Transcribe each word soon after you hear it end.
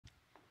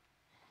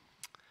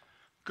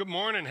Good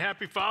morning.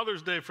 Happy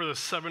Father's Day for the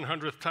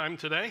 700th time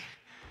today.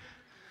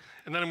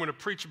 And then I'm going to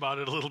preach about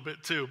it a little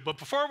bit too. But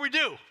before we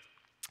do,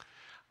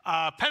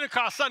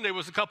 Pentecost Sunday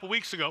was a couple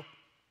weeks ago,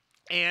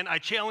 and I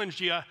challenged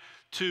you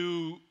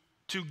to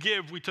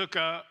give. We took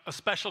a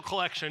special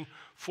collection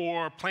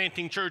for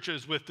planting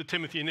churches with the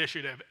Timothy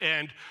Initiative.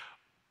 And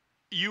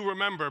you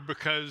remember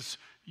because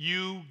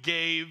you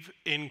gave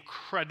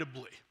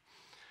incredibly.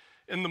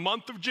 In the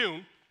month of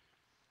June,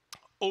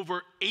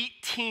 over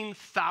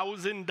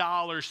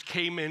 $18,000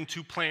 came in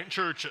to plant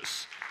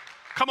churches.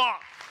 Come on.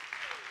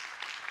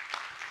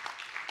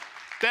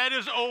 That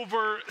is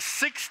over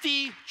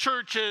 60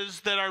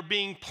 churches that are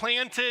being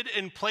planted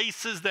in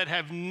places that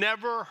have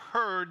never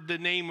heard the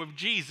name of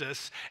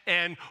Jesus,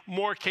 and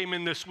more came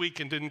in this week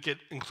and didn't get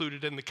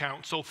included in the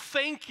count. So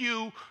thank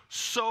you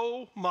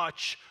so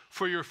much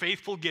for your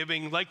faithful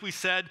giving. Like we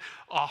said,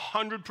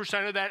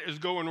 100% of that is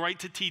going right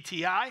to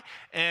TTI,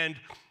 and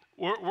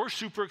we're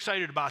super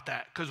excited about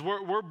that because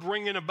we're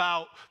bringing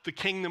about the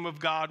kingdom of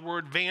God. We're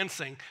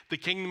advancing the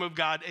kingdom of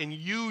God, and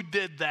you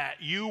did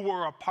that. You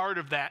were a part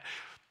of that.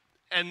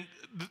 And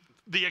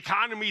the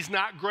economy's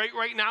not great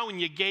right now, and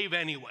you gave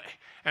anyway.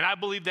 And I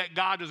believe that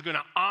God is going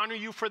to honor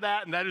you for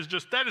that, and that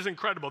is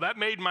incredible. That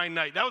made my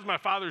night. That was my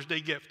Father's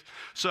Day gift.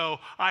 So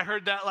I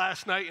heard that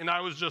last night, and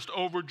I was just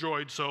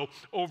overjoyed. So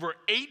over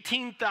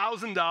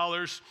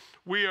 $18,000.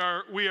 We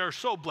are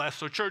so blessed.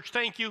 So church,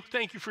 thank you.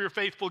 Thank you for your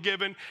faithful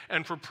giving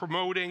and for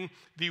promoting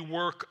the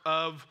work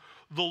of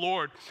the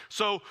Lord.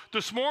 So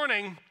this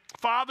morning,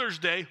 Father's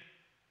Day,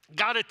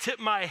 got to tip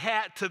my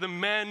hat to the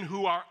men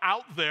who are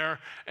out there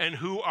and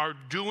who are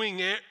doing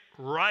it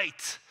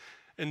right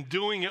and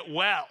doing it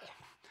well,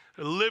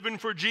 living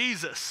for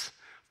Jesus,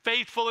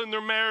 faithful in their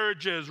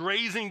marriages,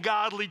 raising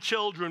godly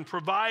children,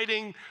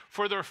 providing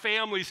for their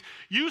families.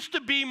 Used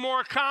to be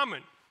more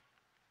common.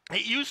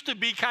 It used to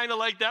be kind of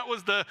like that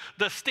was the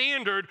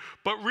standard,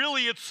 but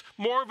really it's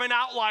more of an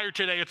outlier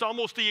today. It's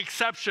almost the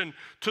exception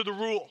to the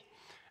rule.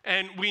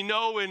 And we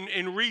know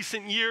in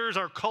recent years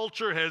our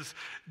culture has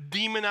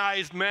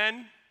demonized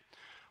men.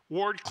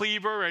 Ward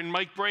Cleaver and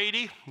Mike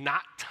Brady,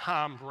 not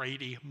Tom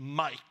Brady,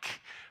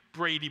 Mike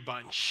Brady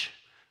Bunch.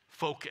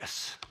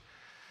 Focus.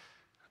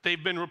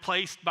 They've been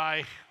replaced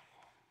by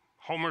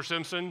Homer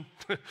Simpson,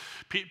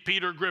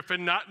 Peter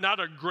Griffin, not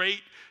a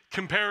great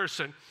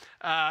comparison.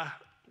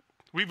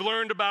 We've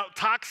learned about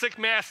toxic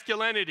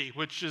masculinity,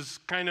 which is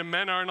kind of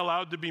men aren't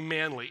allowed to be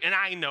manly. And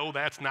I know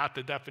that's not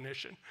the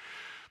definition.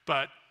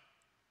 But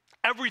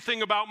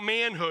everything about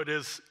manhood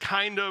is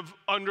kind of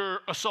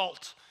under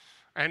assault.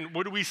 And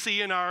what do we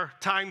see in our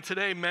time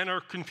today? Men are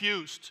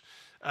confused.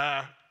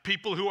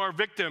 People who are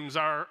victims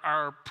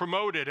are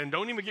promoted. And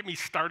don't even get me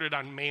started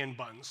on man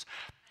buns.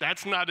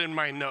 That's not in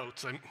my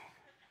notes. And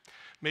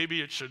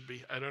maybe it should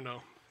be. I don't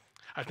know.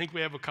 I think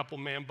we have a couple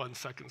man bun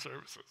second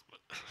services.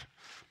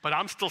 But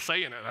I'm still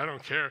saying it. I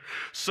don't care.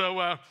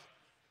 So,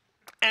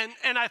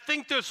 and I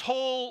think this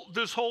whole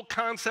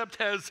concept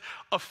has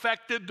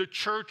affected the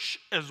church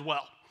as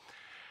well.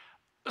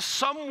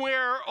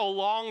 Somewhere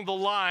along the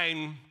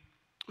line,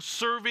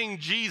 serving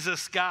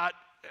Jesus got,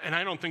 and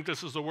I don't think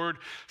this is the word,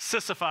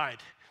 sissified.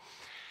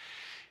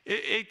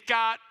 It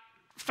got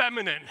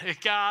feminine.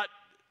 It got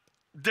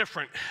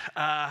different,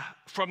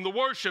 from the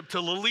worship to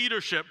the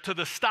leadership to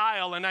the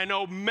style. And I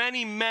know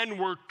many men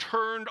were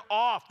turned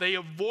off. They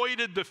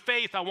avoided the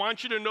faith. I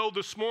want you to know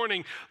this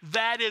morning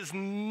that is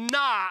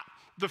not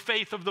the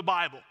faith of the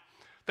Bible.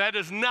 That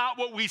is not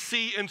what we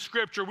see in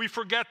Scripture. We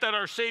forget that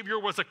our Savior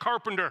was a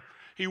carpenter.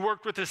 He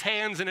worked with his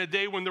hands in a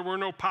day when there were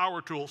no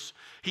power tools.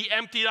 He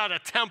emptied out a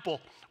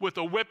temple with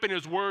a whip in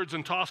his words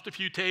and tossed a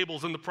few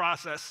tables in the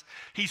process.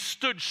 He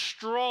stood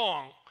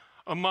strong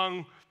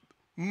among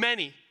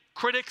many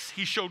critics.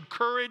 He showed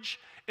courage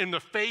in the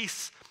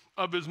face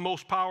of his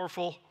most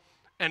powerful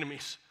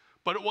enemies.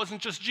 But it wasn't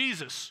just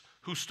Jesus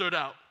who stood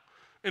out.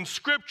 In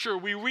Scripture,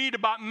 we read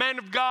about men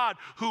of God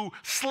who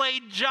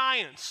slayed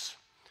giants,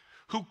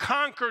 who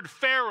conquered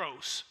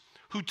pharaohs,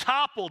 who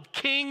toppled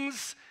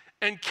kings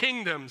and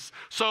kingdoms.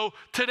 So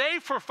today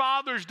for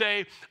Father's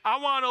Day, I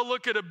want to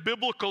look at a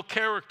biblical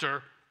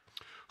character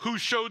who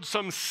showed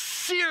some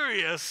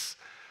serious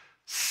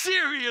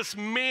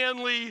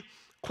manly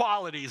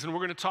qualities. And we're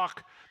going to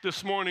talk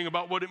this morning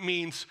about what it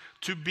means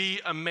to be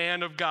a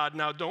man of God.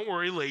 Now, don't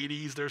worry,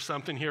 ladies, there's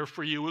something here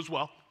for you as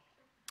well,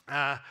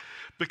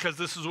 because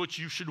this is what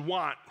you should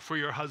want for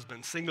your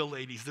husband. Single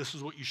ladies, this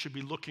is what you should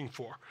be looking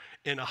for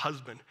in a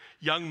husband.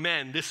 Young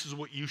men, this is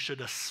what you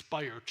should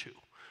aspire to.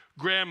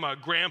 Grandma,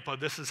 grandpa,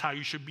 this is how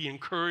you should be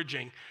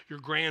encouraging your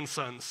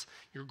grandsons,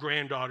 your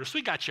granddaughters. So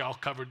we got you all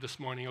covered this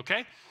morning,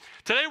 okay?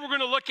 Today we're going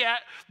to look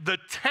at the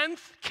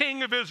 10th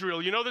king of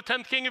Israel. You know the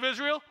 10th king of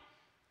Israel?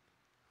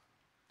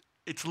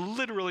 It's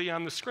literally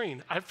on the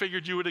screen. I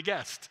figured you would have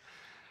guessed.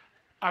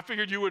 I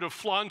figured you would have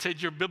flaunted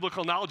your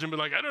biblical knowledge and been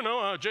like, I don't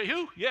know,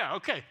 Jehu? Yeah,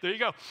 okay, there you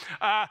go.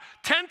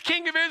 10th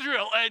king of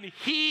Israel, and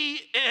he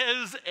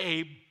is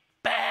a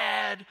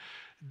bad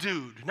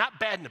dude. Not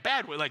bad in a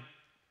bad way, like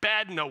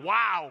bad in a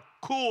wow,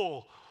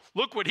 cool,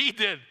 Look what he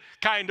did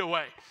kind of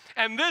way.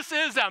 And this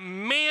is a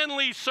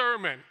manly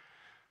sermon.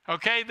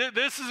 Okay,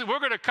 we're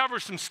going to cover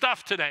some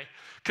stuff today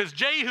because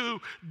Jehu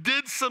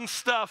did some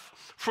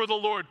stuff for the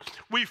Lord.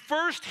 We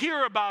first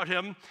hear about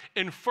him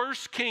in 1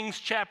 Kings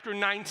chapter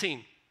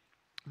 19.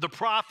 The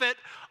prophet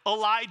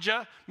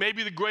Elijah,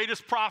 maybe the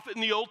greatest prophet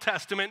in the Old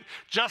Testament,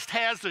 just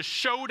has a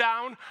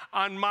showdown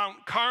on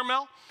Mount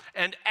Carmel.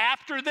 And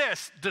after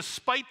this,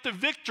 despite the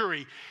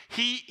victory,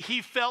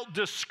 he felt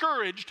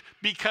discouraged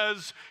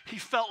because he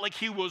felt like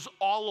he was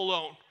all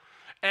alone.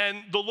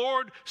 And the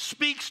Lord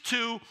speaks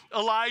to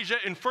Elijah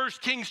in 1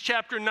 Kings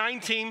chapter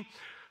 19,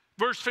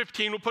 verse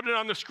 15. We'll put it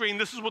on the screen.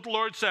 This is what the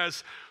Lord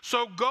says.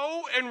 So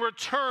go and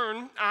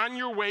return on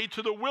your way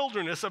to the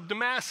wilderness of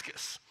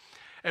Damascus.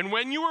 And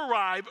when you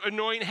arrive,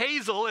 anoint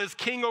Hazael as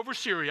king over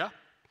Syria.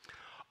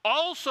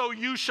 Also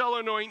you shall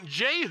anoint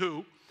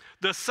Jehu,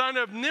 the son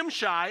of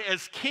Nimshi,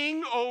 as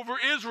king over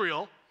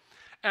Israel.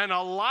 And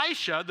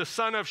Elisha, the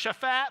son of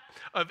Shaphat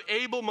of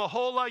Abel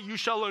Meholah, you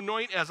shall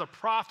anoint as a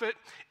prophet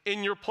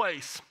in your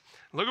place.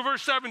 Look at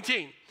verse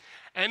 17.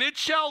 And it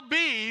shall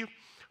be,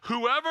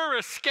 whoever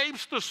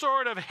escapes the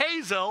sword of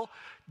Hazael,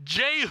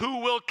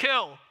 Jehu will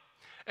kill.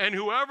 And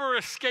whoever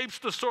escapes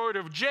the sword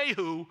of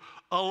Jehu,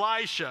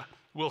 Elisha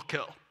will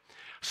kill.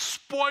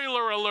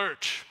 Spoiler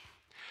alert,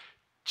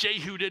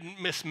 Jehu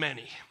didn't miss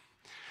many.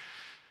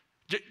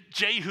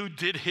 Jehu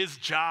did his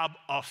job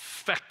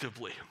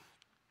effectively.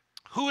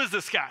 Who is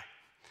this guy?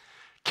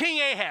 King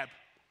Ahab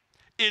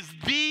is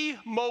the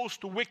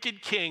most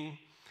wicked king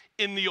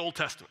in the Old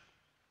Testament.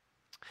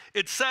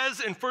 It says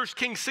in 1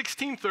 Kings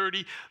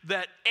 16:30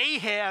 that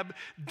Ahab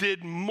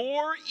did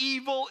more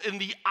evil in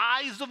the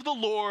eyes of the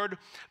Lord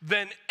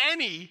than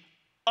any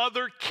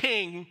other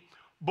king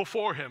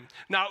before him.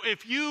 Now,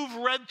 if you've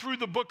read through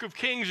the book of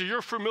Kings or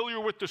you're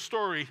familiar with the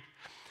story,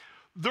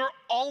 they're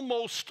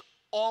almost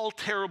all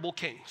terrible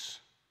kings.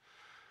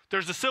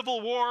 There's a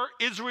civil war.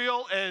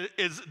 Israel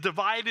is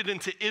divided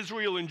into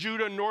Israel and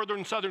Judah, northern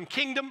and southern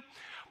kingdom.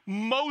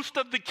 Most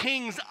of the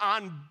kings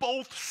on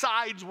both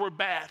sides were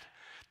bad.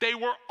 They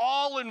were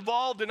all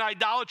involved in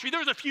idolatry.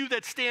 There's a few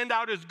that stand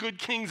out as good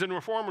kings and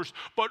reformers,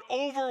 but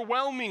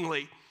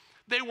overwhelmingly,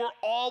 they were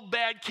all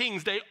bad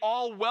kings. They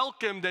all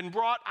welcomed and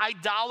brought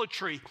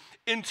idolatry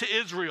into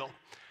Israel.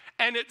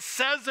 And it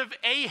says of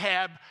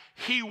Ahab,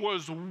 he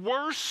was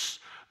worse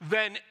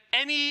than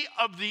any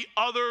of the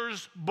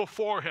others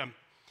before him.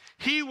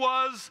 He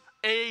was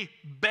a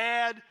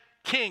bad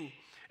king.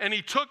 And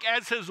he took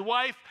as his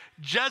wife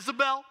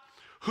Jezebel,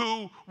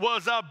 who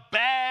was a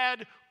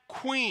bad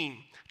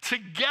queen.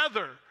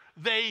 Together,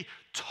 they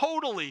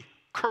totally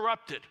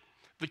corrupted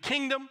the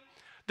kingdom.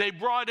 They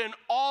brought in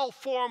all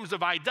forms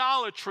of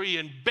idolatry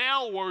and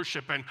Baal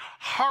worship and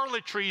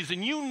harlotries,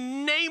 and you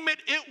name it,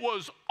 it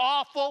was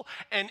awful.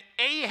 And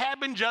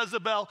Ahab and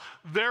Jezebel,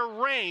 their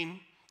reign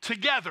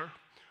together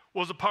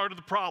was a part of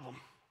the problem.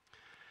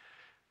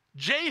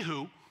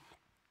 Jehu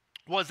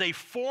was a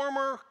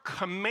former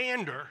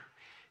commander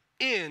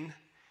in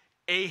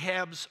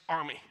Ahab's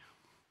army.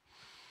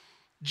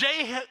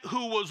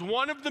 Jehu was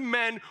one of the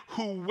men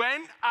who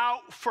went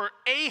out for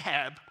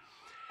Ahab,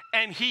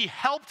 and he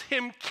helped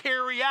him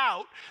carry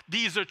out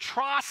these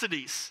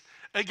atrocities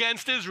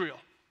against Israel.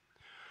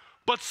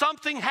 But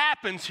something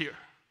happens here.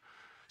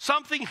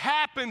 Something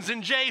happens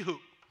in Jehu.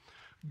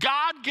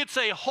 God gets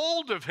a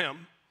hold of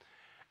him,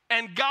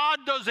 and God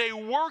does a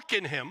work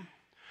in him.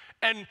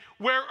 And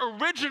where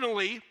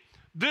originally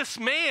this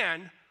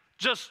man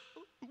just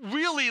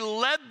really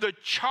led the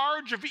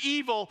charge of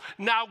evil,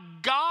 now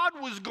God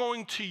was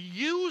going to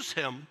use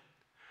him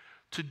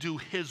to do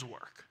his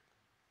work.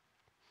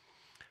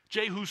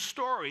 Jehu's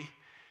story,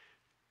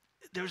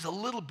 there's a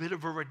little bit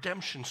of a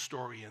redemption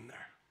story in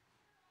there.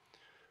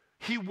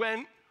 He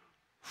went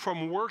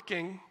from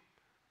working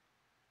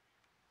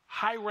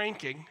high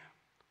ranking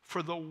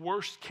for the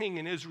worst king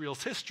in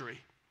Israel's history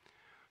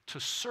to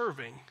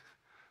serving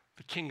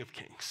the King of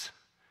Kings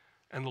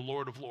and the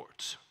Lord of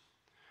Lords.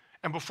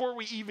 And before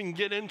we even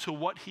get into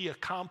what he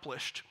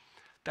accomplished,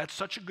 that's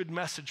such a good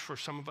message for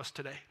some of us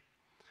today.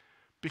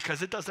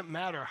 Because it doesn't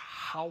matter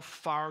how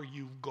far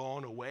you've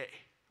gone away,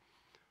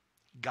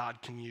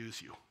 God can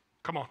use you.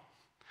 Come on.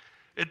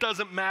 It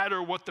doesn't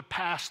matter what the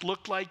past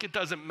looked like. It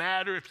doesn't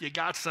matter if you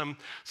got some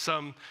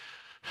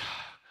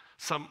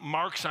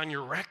marks on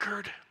your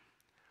record.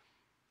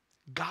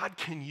 God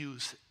can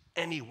use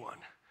anyone.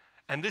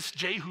 And this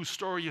Jehu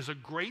story is a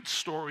great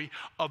story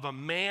of a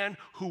man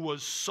who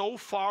was so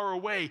far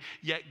away,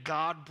 yet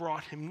God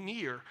brought him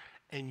near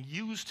and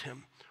used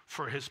him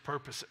for his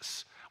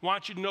purposes. I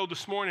want you to know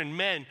this morning,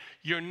 men,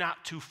 you're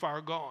not too far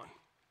gone.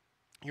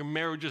 Your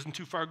marriage isn't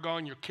too far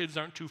gone. Your kids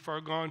aren't too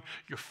far gone.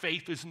 Your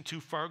faith isn't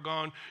too far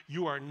gone.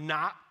 You are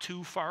not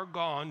too far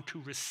gone to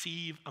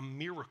receive a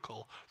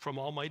miracle from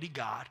Almighty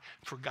God,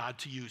 for God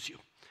to use you.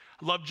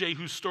 I love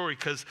Jehu's story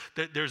because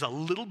there's a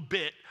little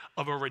bit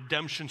of a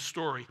redemption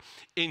story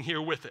in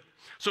here with it.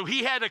 So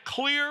he had a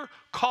clear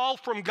call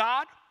from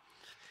God.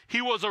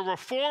 He was a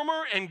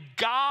reformer, and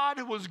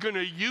God was going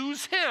to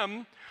use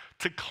him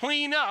to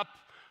clean up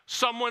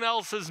someone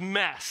else's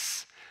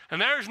mess.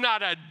 And there's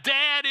not a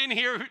dad in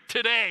here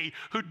today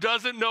who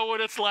doesn't know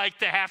what it's like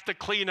to have to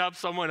clean up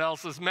someone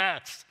else's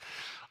mess.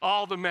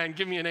 All the men,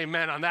 give me an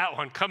amen on that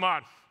one. Come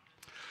on.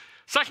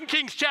 2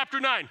 Kings chapter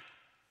 9.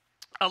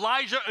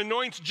 Elijah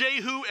anoints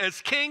Jehu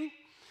as king,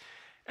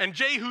 and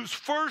Jehu's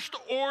first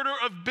order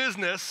of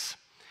business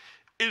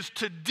is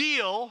to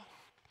deal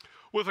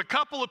with a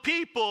couple of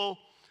people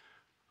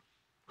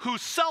who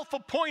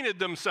self-appointed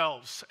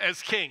themselves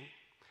as king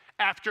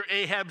after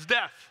Ahab's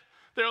death.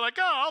 They're like,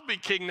 oh, I'll be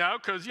king now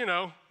because,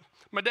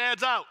 my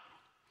dad's out.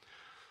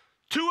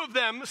 Two of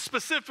them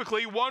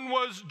specifically, one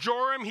was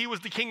Joram, he was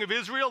the king of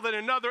Israel, then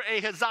another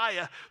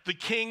Ahaziah, the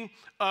king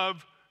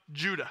of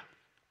Judah.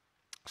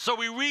 So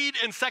we read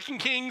in 2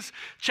 Kings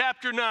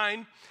chapter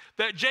 9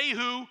 that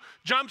Jehu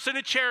jumps in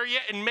a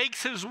chariot and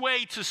makes his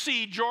way to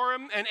see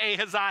Joram and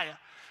Ahaziah.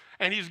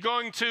 And he's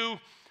going to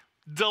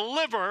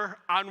deliver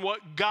on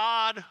what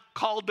God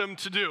called them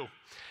to do.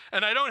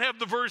 And I don't have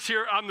the verse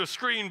here on the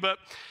screen, but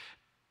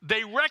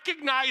they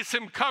recognize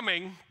him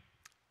coming,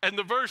 and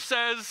the verse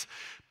says,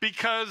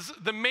 because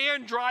the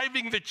man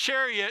driving the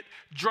chariot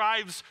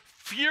drives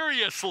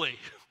furiously.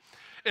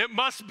 It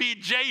must be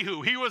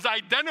Jehu. He was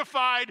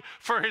identified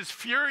for his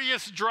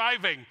furious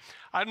driving.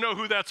 I don't know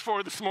who that's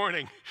for this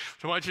morning.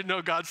 I want you to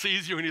know God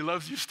sees you and he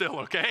loves you still,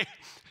 okay?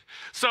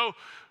 So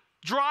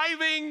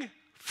driving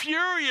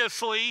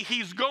furiously,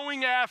 he's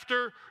going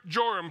after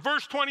Joram.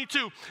 Verse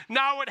 22,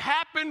 now it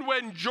happened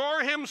when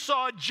Joram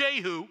saw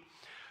Jehu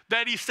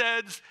that he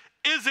says,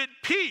 is it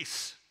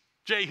peace,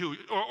 Jehu,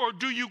 or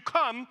do you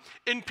come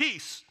in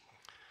peace?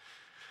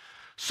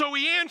 So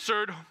he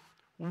answered,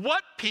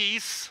 what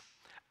peace,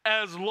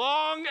 as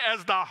long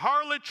as the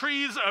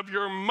harlotries of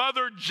your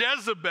mother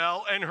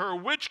Jezebel and her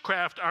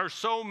witchcraft are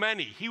so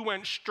many. He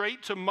went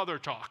straight to mother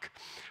talk.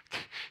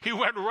 He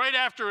went right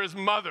after his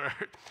mother.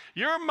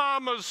 Your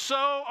mama's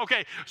so,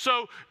 okay,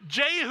 so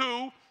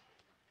Jehu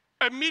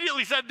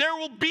immediately said, there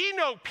will be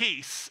no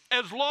peace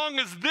as long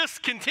as this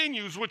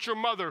continues, which your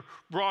mother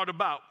brought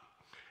about.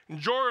 And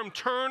Joram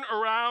turned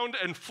around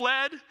and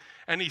fled,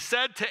 and he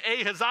said to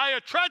Ahaziah,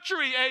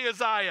 treachery,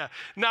 Ahaziah.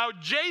 Now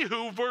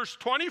Jehu, verse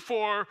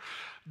 24,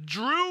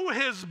 drew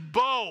his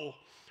bow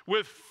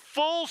with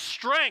full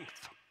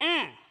strength.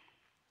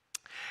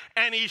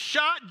 And he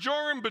shot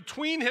Joram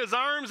between his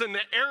arms, and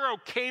the arrow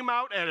came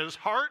out at his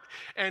heart,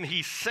 and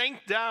he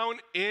sank down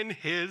in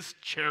his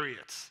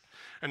chariots.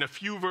 And a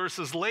few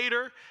verses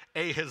later,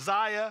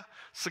 Ahaziah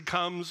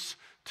succumbs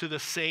to the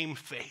same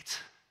fate.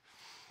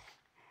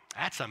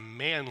 That's a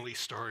manly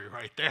story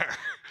right there.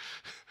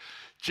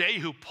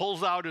 Jehu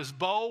pulls out his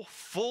bow,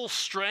 full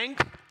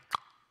strength,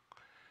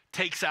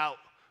 takes out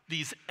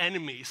these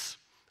enemies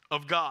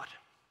of God.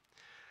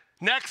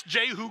 Next,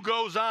 Jehu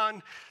goes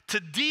on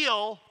to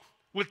deal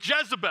with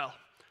Jezebel,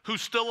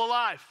 who's still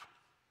alive.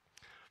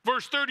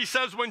 Verse 30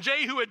 says, when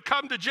Jehu had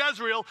come to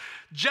Jezreel,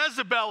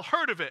 Jezebel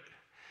heard of it,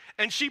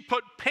 and she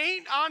put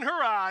paint on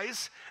her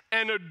eyes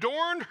and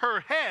adorned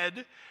her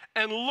head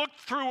and looked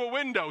through a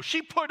window.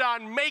 She put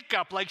on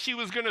makeup like she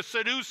was going to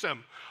seduce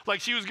him, like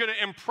she was going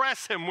to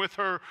impress him with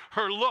her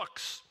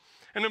looks.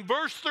 And in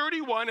verse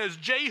 31, as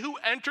Jehu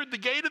entered the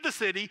gate of the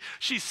city,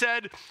 she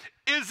said,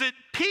 is it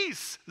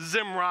peace,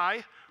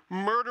 Zimri,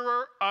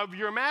 murderer of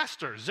your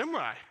master?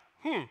 Zimri.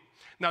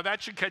 Now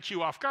that should catch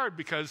you off guard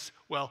because,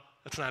 well,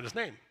 that's not his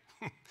name.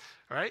 All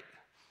right?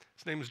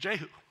 His name is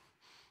Jehu.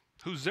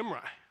 Who's Zimri?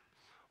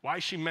 Why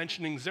is she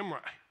mentioning Zimri?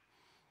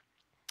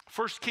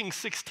 1 Kings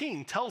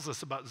 16 tells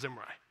us about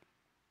Zimri.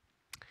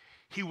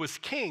 He was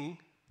king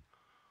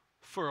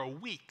for a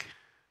week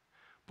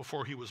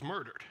before he was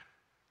murdered.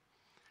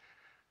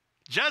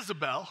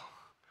 Jezebel,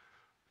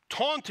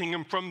 taunting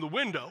him from the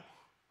window,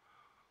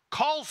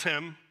 calls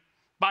him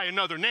by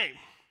another name,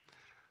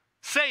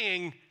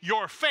 saying,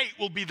 your fate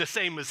will be the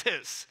same as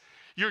his.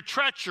 Your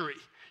treachery,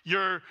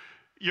 your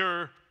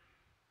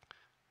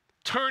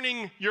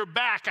turning your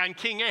back on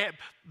King Ahab,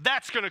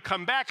 that's going to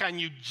come back on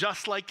you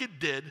just like it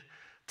did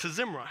to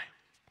Zimri.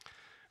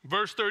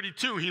 Verse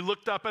 32, he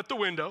looked up at the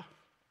window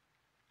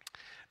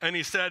and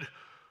he said,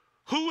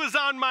 who is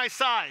on my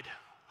side?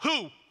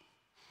 Who?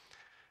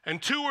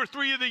 And 2 or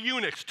 3 of the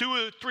eunuchs,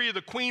 2 or 3 of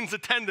the queen's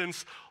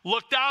attendants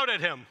looked out at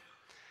him.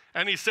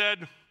 And he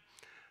said,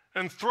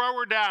 and throw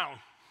her down.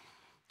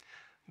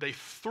 They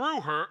threw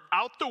her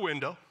out the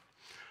window.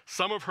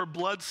 Some of her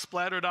blood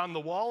splattered on the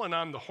wall and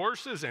on the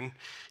horses, and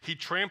he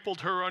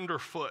trampled her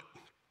underfoot.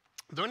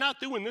 They're not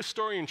doing this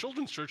story in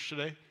children's church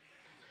today.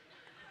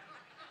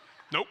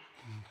 Nope.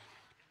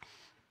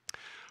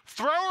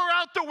 Throw her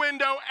out the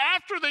window.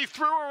 After they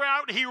threw her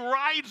out, he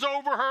rides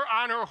over her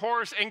on her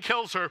horse and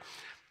kills her.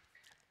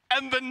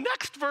 And the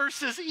next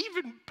verse is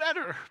even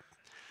better.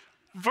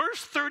 Verse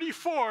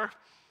 34,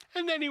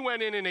 and then he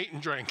went in and ate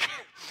and drank.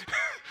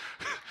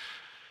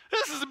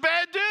 This is a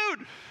bad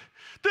dude.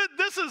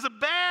 This is a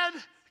bad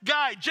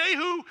guy.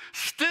 Jehu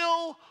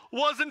still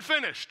wasn't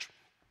finished.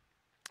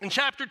 In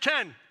chapter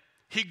 10,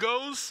 he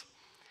goes,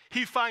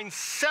 he finds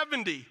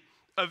 70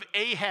 of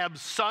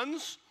Ahab's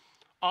sons.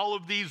 All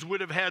of these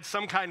would have had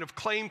some kind of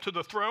claim to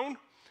the throne,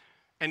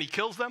 and he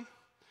kills them.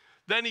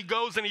 Then he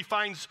goes and he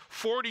finds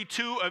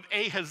 42 of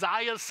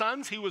Ahaziah's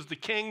sons. He was the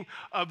king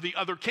of the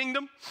other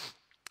kingdom,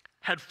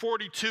 had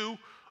 42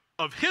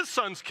 of his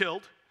sons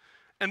killed,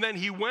 and then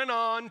he went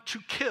on to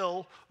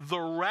kill the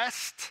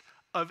rest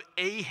of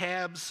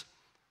Ahab's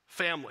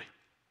family.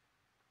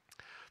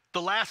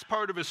 The last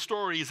part of his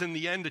story is in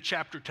the end of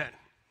chapter 10.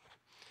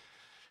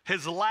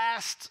 His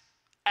last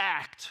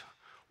act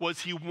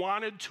was he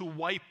wanted to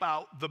wipe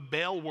out the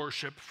Baal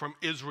worship from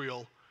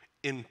Israel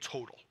in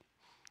total,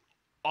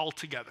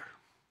 altogether.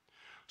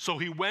 So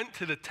he went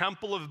to the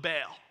temple of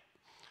Baal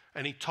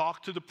and he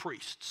talked to the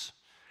priests.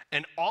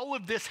 And all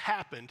of this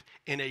happened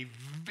in a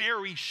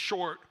very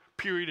short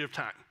period of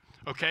time,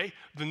 okay?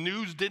 The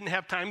news didn't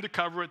have time to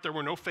cover it. There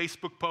were no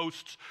Facebook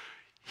posts.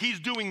 He's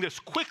doing this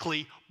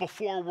quickly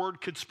before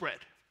word could spread.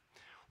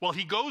 Well,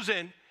 he goes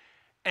in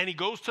and he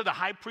goes to the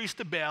high priest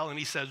of Baal and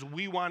he says,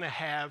 we want to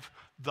have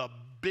the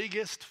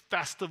biggest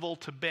festival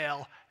to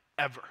Baal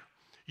ever.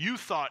 You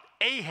thought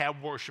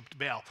Ahab worshiped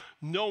Baal.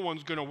 No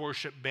one's going to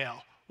worship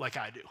Baal like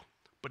I do.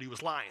 But he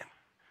was lying.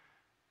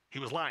 He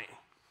was lying.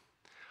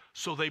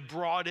 So they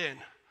brought in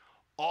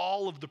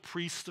all of the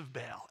priests of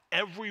Baal,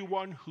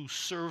 everyone who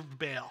served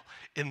Baal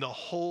in the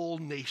whole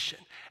nation.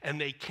 And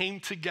they came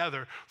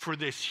together for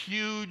this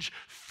huge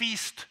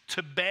feast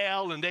to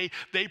Baal, and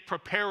they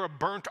prepare a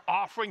burnt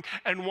offering.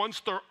 And once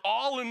they're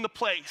all in the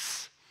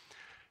place,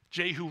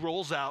 Jehu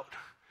rolls out.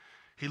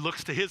 He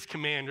looks to his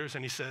commanders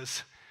and he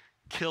says,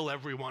 kill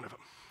every one of them.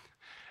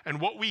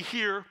 And what we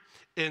hear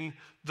in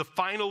the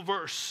final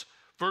verse,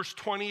 verse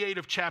 28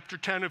 of chapter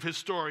 10 of his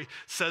story,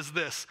 says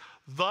this: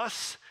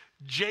 thus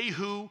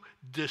Jehu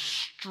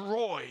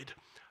destroyed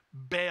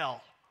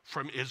Baal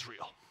from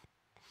Israel.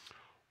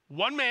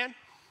 One man,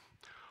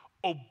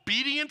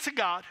 obedient to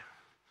God,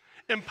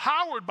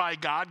 empowered by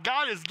God.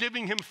 God is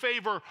giving him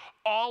favor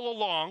all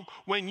along.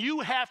 When you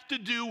have to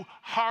do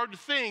hard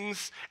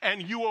things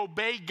and you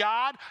obey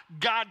God,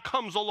 God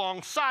comes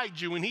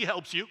alongside you and he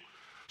helps you.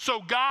 So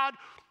God,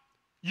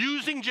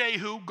 using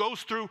Jehu,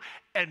 goes through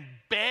and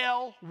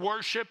Baal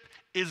worship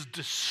is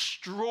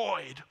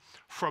destroyed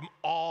from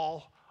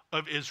all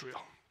of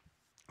Israel.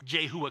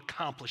 Jehu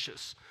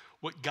accomplishes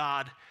what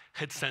God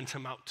had sent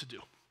him out to do.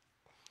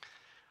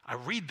 I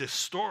read this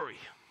story.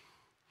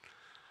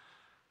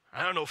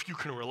 I don't know if you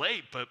can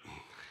relate, but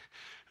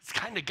it's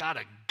kind of got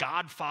a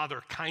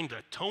Godfather kind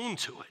of tone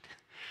to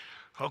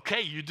it.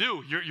 Okay, you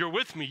do. You're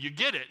with me. You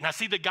get it. Now,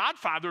 see, the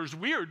Godfather is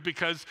weird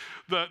because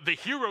the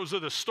heroes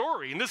of the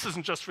story, and this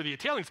isn't just for the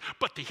Italians,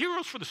 but the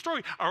heroes for the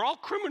story are all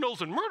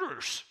criminals and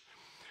murderers.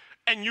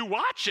 And you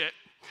watch it,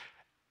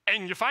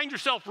 and you find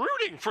yourself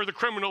rooting for the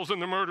criminals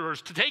and the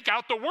murderers to take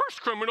out the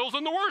worst criminals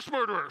and the worst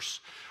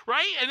murderers,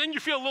 right? And then you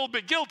feel a little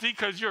bit guilty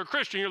because you're a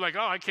Christian. You're like,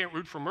 oh, I can't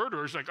root for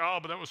murderers. Like, oh,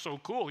 but that was so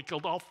cool. He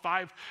killed all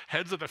 5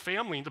 heads of the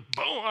family. And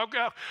boom,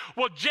 okay.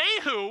 Well,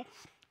 Jehu,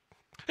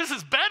 this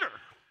is better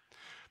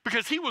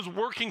because he was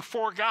working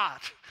for God,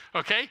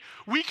 okay?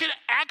 We could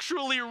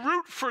actually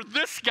root for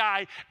this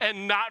guy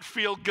and not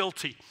feel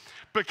guilty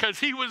because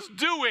he was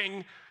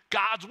doing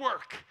God's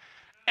work.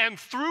 And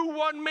through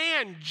one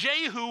man,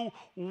 Jehu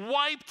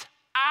wiped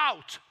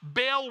out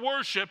Baal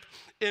worship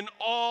in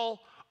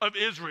all of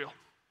Israel.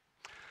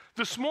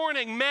 This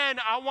morning, men,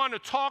 I want to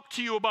talk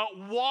to you about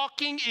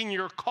walking in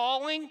your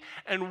calling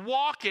and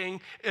walking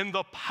in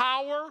the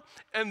power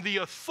and the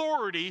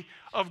authority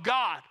of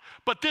God.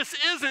 But this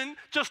isn't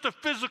just a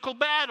physical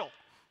battle.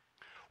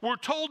 We're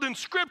told in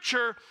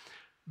Scripture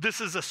this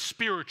is a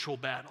spiritual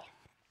battle.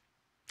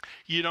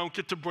 You don't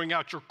get to bring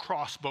out your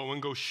crossbow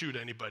and go shoot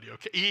anybody,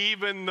 okay?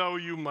 Even though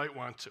you might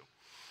want to.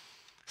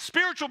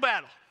 Spiritual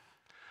battle.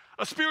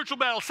 A spiritual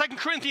battle. 2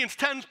 Corinthians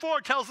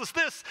 10:4 tells us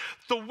this: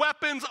 the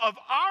weapons of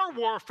our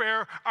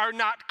warfare are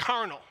not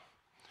carnal.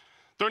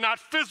 They're not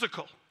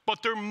physical,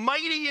 but they're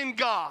mighty in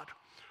God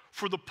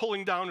for the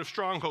pulling down of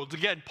strongholds.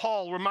 Again,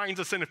 Paul reminds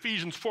us in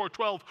Ephesians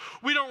 4:12,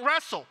 we don't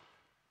wrestle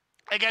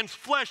against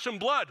flesh and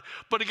blood,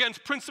 but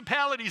against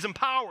principalities and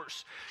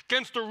powers,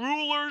 against the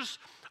rulers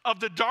of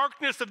the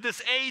darkness of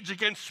this age,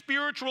 against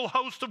spiritual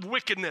hosts of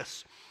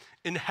wickedness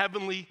in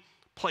heavenly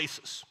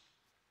places.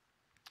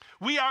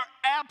 We are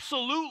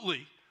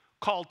absolutely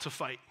called to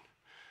fight.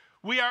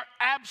 We are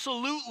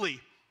absolutely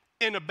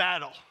in a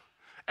battle,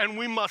 and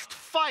we must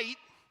fight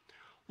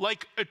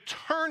like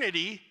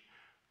eternity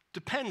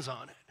depends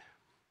on it,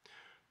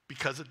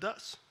 because it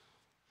does.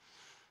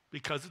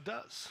 Because it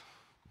does.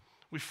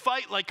 We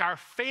fight like our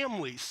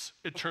family's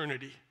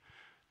eternity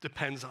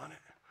depends on it,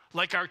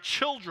 like our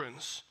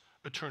children's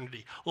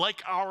eternity,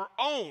 like our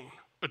own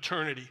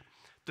eternity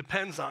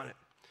depends on it,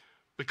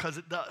 because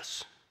it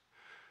does.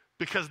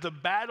 Because the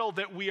battle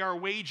that we are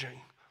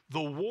waging, the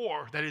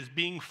war that is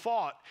being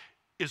fought,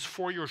 is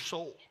for your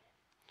soul.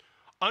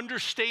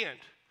 Understand,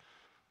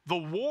 the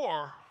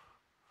war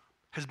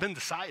has been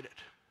decided.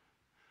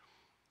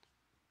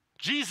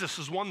 Jesus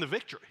has won the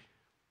victory.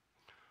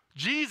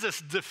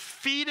 Jesus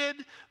defeated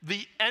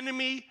the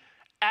enemy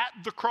at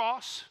the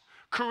cross.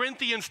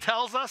 Corinthians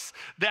tells us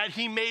that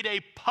he made a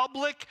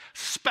public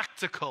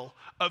spectacle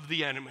of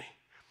the enemy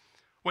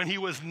when he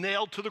was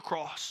nailed to the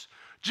cross.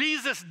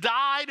 Jesus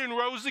died and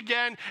rose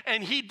again,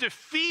 and he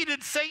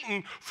defeated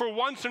Satan for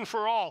once and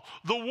for all.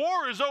 The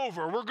war is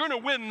over. We're going to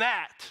win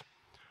that.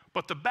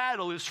 But the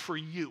battle is for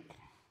you.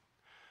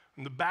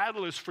 And the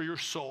battle is for your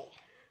soul.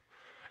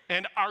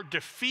 And our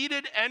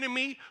defeated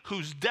enemy,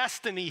 whose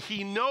destiny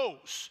he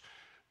knows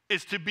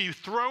is to be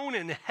thrown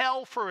in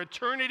hell for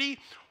eternity,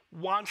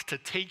 wants to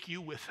take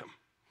you with him.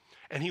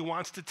 And he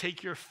wants to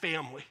take your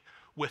family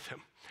with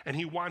him. And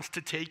he wants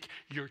to take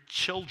your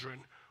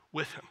children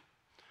with him.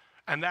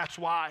 And that's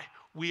why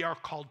we are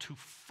called to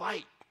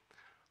fight.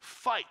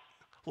 Fight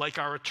like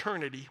our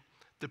eternity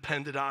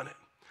depended on it.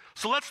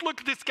 So let's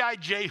look at this guy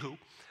Jehu,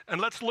 and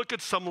let's look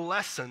at some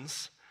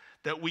lessons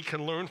that we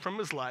can learn from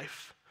his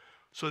life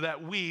so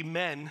that we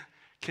men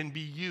can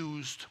be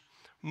used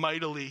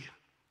mightily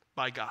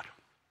by God.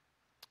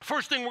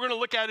 First thing we're going to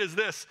look at is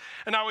this,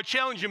 and I would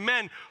challenge you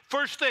men,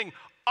 first thing,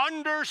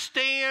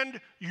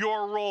 understand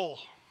your role.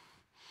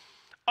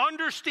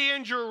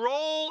 Understand your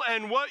role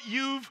and what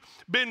you've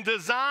been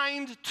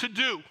designed to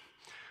do.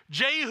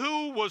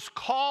 Jehu was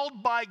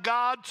called by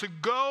God to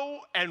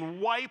go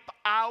and wipe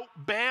out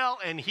Baal,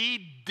 and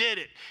he did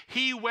it.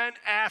 He went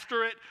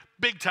after it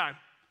big time.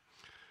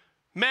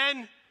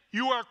 Men,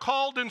 you are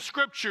called in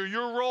Scripture.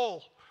 Your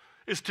role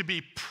is to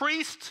be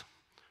priest,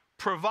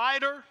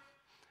 provider,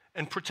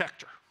 and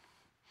protector.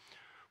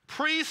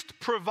 Priest,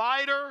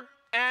 provider,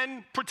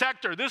 and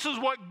protector. This is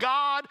what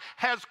God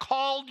has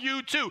called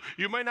you to.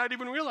 You might not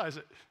even realize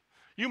it.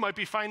 You might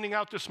be finding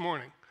out this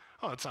morning.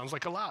 Oh, it sounds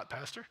like a lot,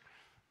 Pastor.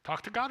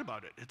 Talk to God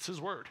about it. It's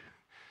his word.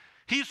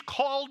 He's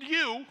called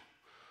you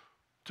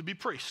to be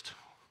priest.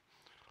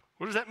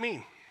 What does that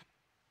mean?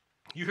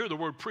 You hear the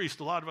word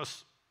priest, a lot of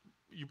us,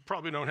 you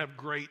probably don't have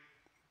great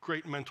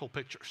mental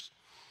pictures.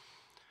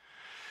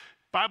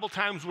 Bible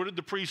times, what did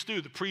the priest do?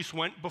 The priest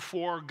went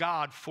before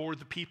God for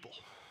the people.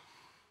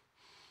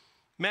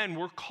 Men,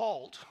 we're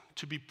called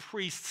to be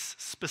priests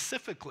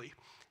specifically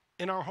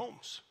in our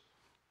homes.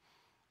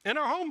 In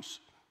our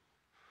homes.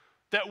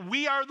 That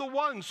we are the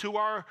ones who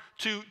are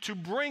to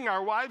bring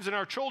our wives and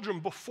our children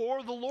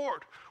before the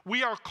Lord.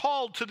 We are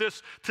called to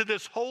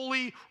this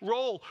holy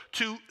role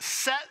to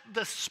set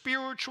the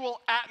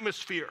spiritual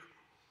atmosphere.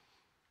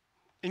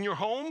 In your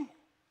home?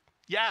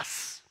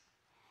 Yes.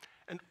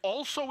 And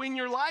also in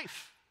your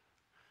life.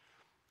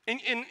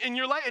 In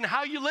your life and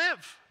how you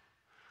live.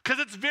 Because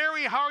it's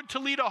very hard to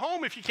lead a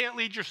home if you can't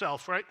lead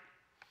yourself, right?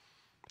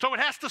 So it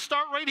has to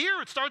start right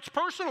here. It starts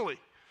personally.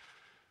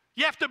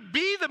 You have to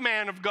be the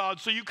man of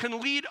God so you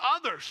can lead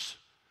others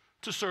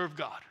to serve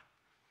God.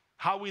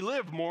 How we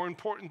live, more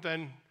important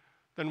than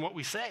what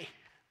we say.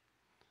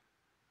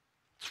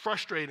 It's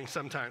frustrating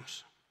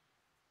sometimes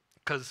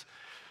because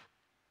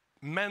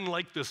men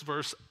like this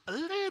verse a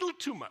little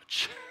too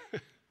much.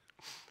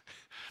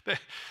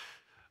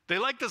 They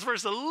like this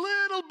verse a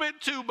little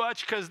bit too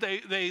much because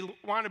they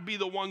want to be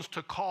the ones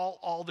to call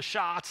all the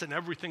shots and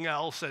everything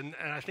else, and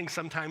I think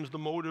sometimes the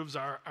motives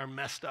are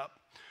messed up.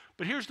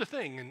 But here's the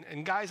thing,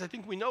 and guys, I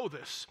think we know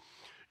this.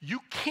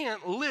 You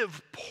can't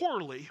live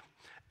poorly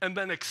and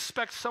then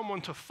expect someone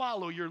to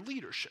follow your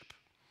leadership.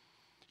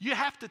 You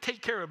have to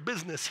take care of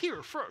business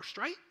here first,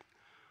 right?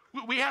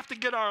 We have to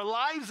get our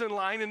lives in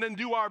line and then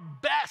do our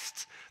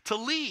best to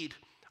lead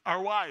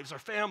our wives, our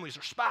families,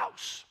 our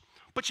spouse.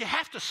 But you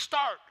have to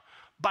start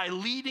by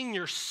leading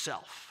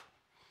yourself.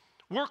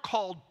 We're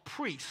called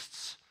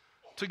priests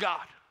to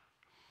God.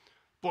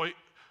 Boy,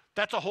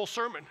 that's a whole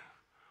sermon.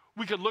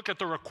 We could look at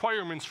the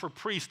requirements for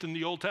priests in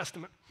the Old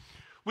Testament.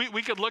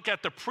 We could look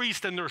at the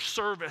priest and their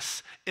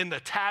service in the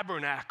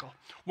tabernacle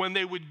when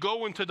they would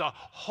go into the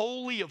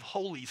Holy of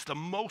Holies, the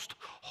most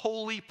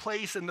holy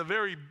place in the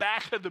very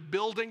back of the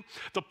building,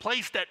 the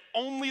place that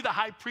only the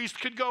high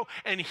priest could go,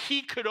 and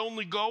he could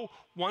only go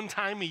one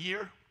time a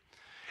year.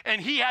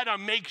 And he had to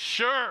make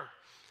sure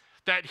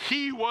that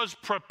he was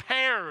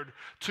prepared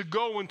to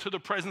go into the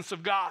presence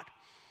of God.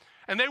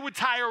 And they would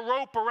tie a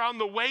rope around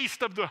the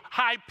waist of the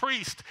high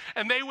priest,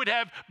 and they would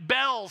have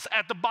bells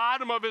at the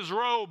bottom of his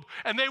robe,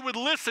 and they would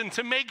listen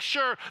to make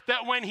sure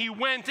that when he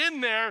went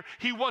in there,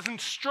 he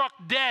wasn't struck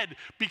dead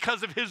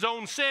because of his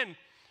own sin.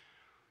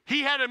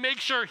 He had to make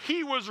sure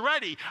he was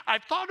ready.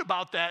 I've thought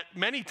about that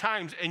many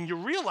times, and you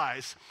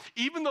realize,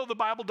 even though the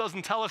Bible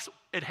doesn't tell us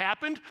it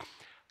happened,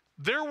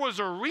 there was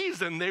a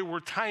reason they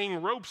were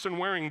tying ropes and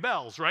wearing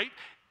bells, right?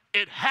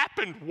 It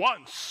happened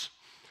once.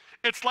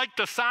 It's like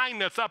the sign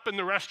that's up in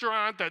the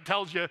restaurant that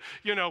tells you,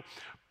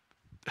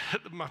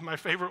 my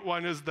favorite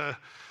one is the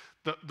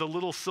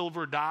little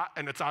silver dot,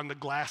 and it's on the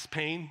glass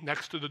pane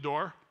next to the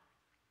door.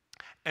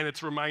 And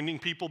it's reminding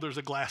people there's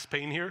a glass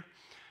pane here,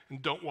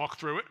 and don't walk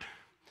through it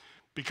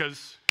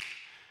because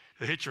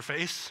it hit your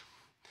face.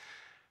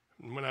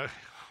 And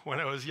when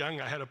I was young,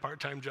 I had a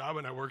part-time job,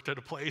 and I worked at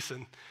a place,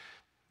 and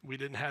we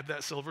didn't have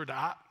that silver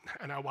dot,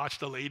 and I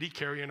watched a lady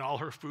carrying all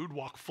her food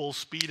walk full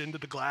speed into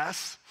the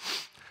glass,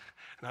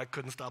 and I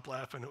couldn't stop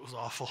laughing. It was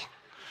awful.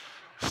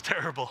 It was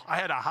terrible. I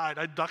had to hide.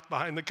 I ducked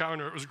behind the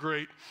counter. It was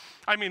great.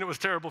 I mean, it was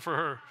terrible for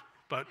her,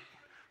 but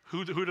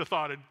who'd have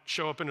thought it'd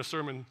show up in a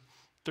sermon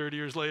 30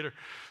 years later?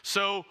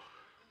 So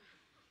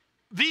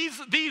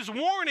These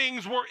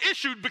warnings were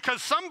issued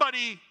because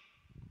somebody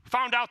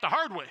found out the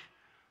hard way.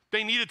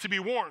 They needed to be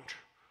warned.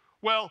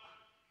 Well,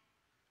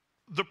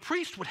 the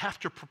priest would have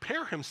to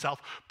prepare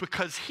himself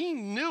because he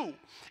knew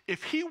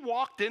if he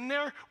walked in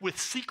there with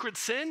secret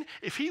sin,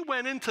 if he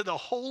went into the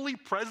holy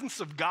presence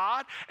of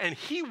God and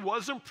he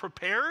wasn't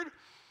prepared, it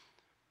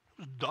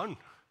was done.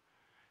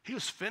 He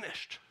was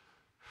finished.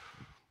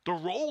 The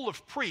role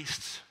of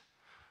priests,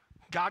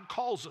 God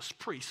calls us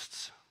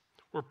priests.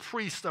 We're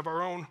priests of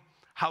our own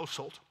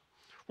household.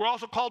 We're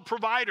also called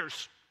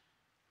providers.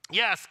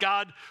 Yes,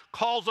 God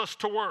calls us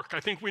to work. I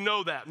think we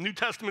know that. New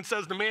Testament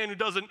says the man who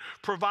doesn't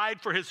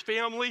provide for his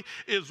family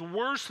is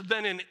worse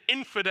than an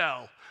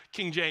infidel.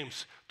 King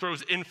James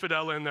throws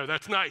infidel in there.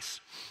 That's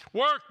nice.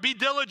 Work, be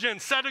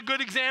diligent, set a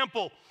good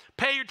example.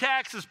 Pay your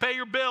taxes, pay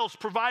your bills,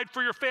 provide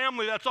for your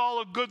family. That's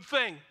all a good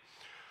thing.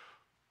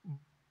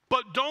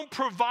 But don't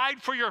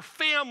provide for your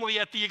family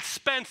at the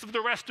expense of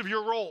the rest of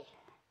your role.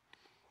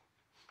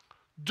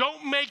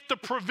 Don't make the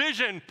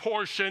provision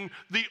portion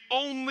the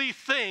only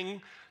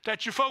thing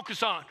that you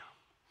focus on.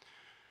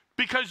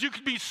 Because you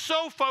could be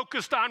so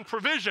focused on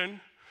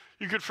provision,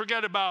 you could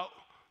forget about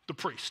the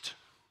priest.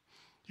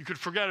 You could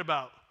forget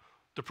about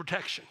the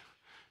protection.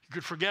 You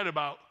could forget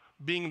about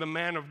being the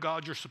man of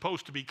God you're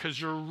supposed to be because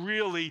you're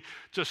really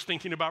just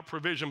thinking about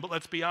provision. But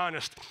let's be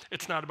honest,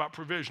 it's not about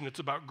provision. It's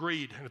about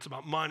greed, and it's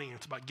about money, and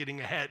it's about getting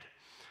ahead.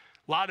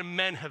 A lot of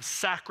men have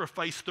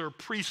sacrificed their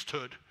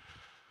priesthood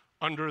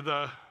under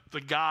the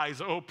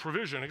guise, oh,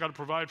 provision, I got to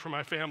provide for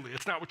my family.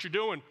 It's not what you're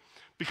doing.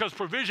 Because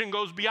provision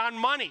goes beyond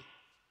money.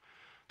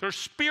 There's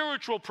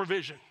spiritual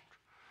provision.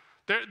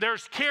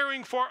 There's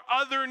caring for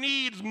other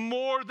needs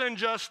more than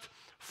just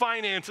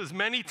finances.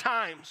 Many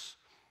times,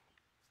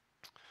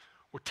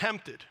 we're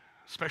tempted,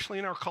 especially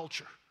in our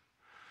culture,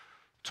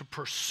 to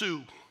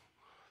pursue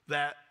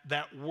that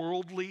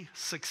worldly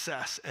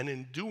success. And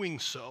in doing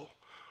so,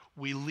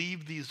 we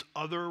leave these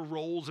other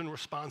roles and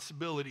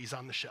responsibilities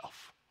on the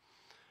shelf.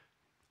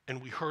 And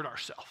we hurt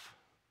ourselves.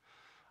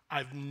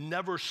 I've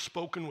never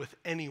spoken with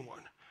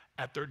anyone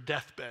at their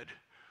deathbed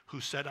who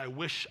said, I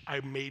wish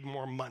I made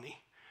more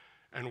money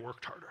and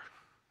worked harder.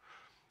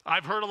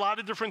 I've heard a lot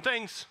of different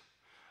things.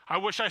 I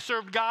wish I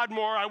served God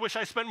more. I wish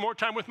I spent more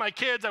time with my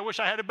kids. I wish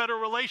I had a better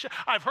relationship.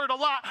 I've heard a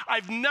lot.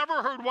 I've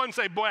never heard one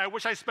say, boy, I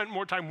wish I spent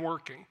more time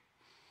working.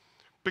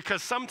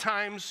 Because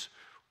sometimes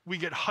we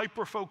get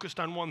hyper-focused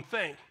on one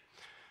thing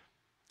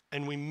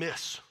and we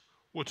miss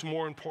what's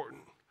more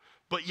important.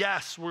 But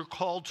yes, we're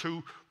called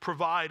to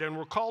provide and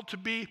we're called to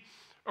be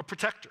a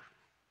protector.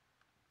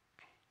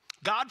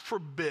 God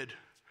forbid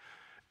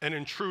an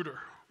intruder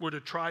were to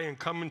try and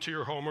come into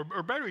your home,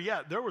 or better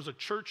yet, there was a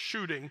church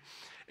shooting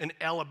in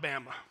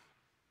Alabama.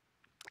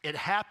 It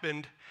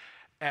happened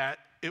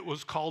it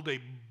was called a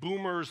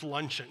boomers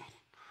luncheon.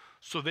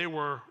 So they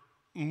were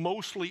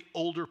mostly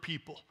older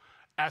people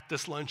at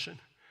this luncheon.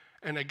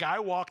 And a guy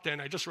walked in,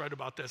 I just read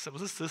about this.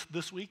 Was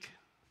this week?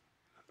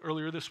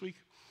 Earlier this week?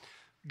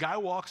 Guy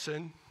walks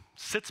in,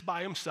 sits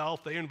by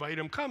himself. They invite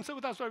him, come sit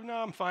with us. No,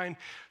 I'm fine.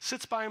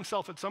 Sits by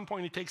himself. At some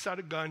point, he takes out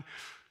a gun,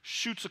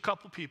 shoots a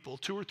couple people,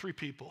 2 or 3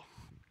 people.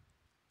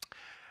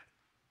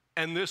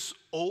 And this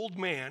old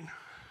man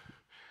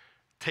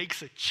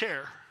takes a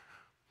chair,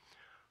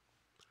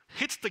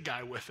 hits the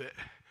guy with it,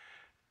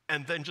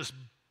 and then just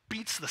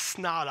beats the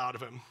snot out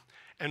of him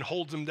and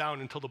holds him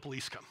down until the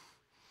police come.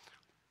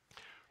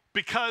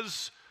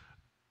 Because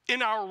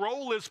in our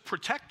role as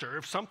protector,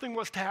 if something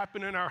was to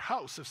happen in our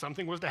house, if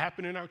something was to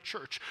happen in our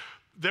church,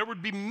 there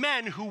would be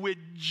men who would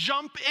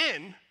jump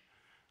in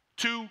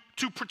to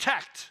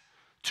protect,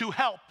 to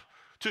help,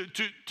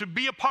 to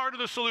be a part of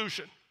the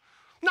solution.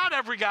 Not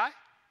every guy.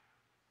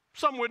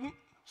 Some wouldn't.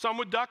 Some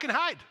would duck and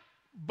hide.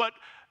 But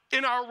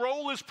in our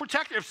role as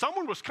protector, if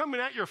someone was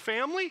coming at your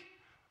family,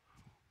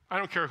 I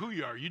don't care who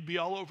you are, you'd be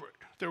all over it.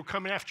 If they were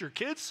coming after your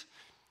kids,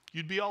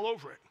 you'd be all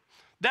over it.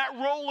 That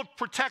role of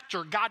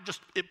protector, God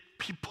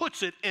He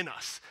puts it in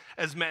us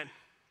as men.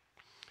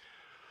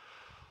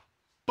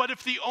 But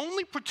if the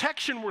only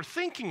protection we're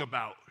thinking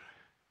about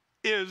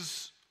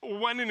is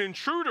when an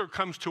intruder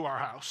comes to our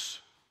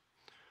house,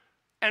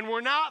 and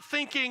we're not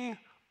thinking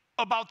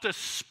about the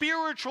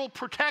spiritual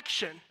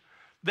protection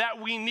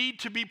that we need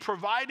to be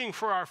providing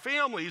for our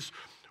families,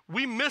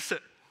 we miss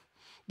it.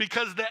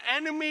 Because the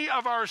enemy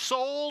of our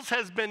souls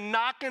has been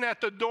knocking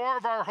at the door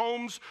of our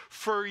homes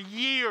for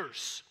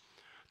years.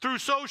 Through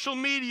social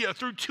media,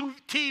 through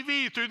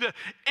TV, through the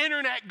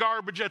internet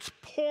garbage that's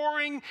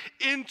pouring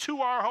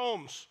into our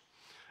homes.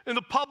 In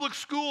the public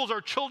schools,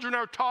 our children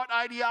are taught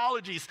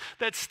ideologies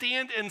that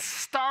stand in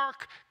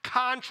stark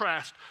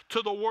contrast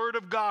to the Word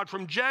of God,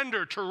 from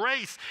gender to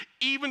race,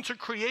 even to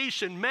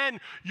creation. Men,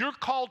 you're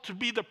called to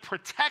be the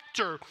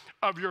protector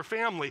of your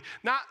family,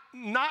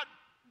 not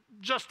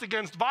just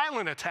against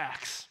violent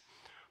attacks,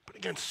 but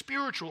against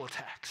spiritual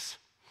attacks.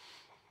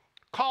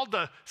 Called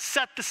to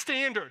set the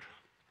standard.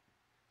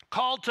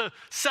 Called to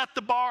set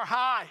the bar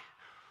high,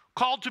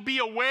 called to be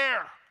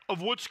aware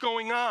of what's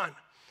going on.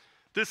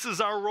 This is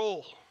our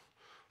role.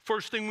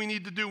 First thing we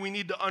need to do, we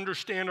need to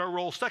understand our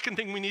role. Second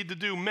thing we need to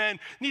do, men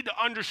need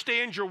to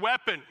understand your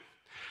weapon.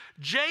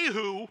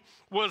 Jehu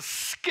was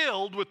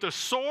skilled with the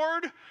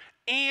sword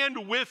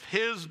and with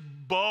his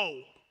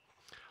bow.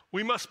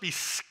 We must be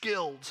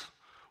skilled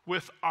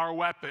with our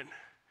weapon.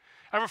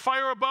 Ever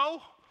fire a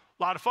bow?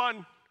 A lot of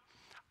fun.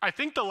 I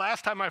think the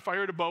last time I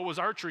fired a bow was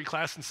archery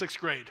class in 6th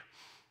grade.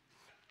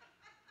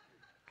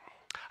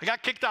 I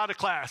got kicked out of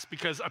class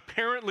because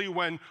apparently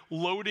when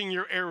loading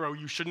your arrow,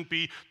 you shouldn't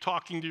be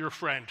talking to your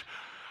friend.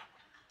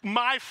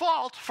 My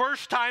fault,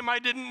 first time I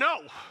didn't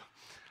know.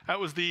 That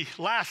was the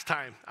last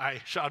time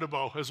I shot a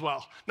bow as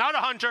well. Not a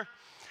hunter.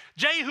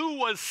 Jehu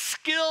was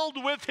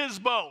skilled with his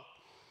bow,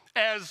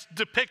 as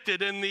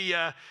depicted in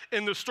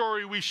the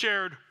story we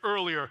shared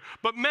earlier.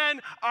 But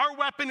men, our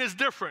weapon is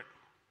different.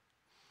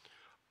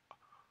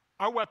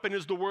 Our weapon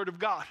is the Word of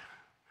God.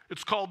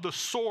 It's called the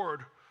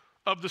sword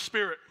of the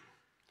Spirit.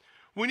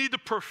 We need to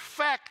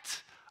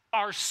perfect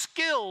our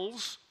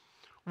skills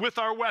with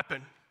our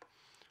weapon.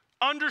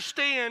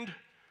 Understand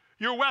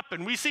your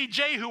weapon. We see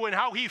Jehu and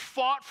how he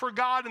fought for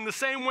God in the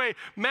same way.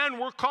 Men,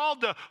 we're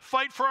called to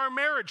fight for our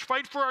marriage,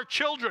 fight for our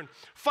children,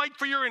 fight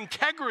for your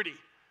integrity,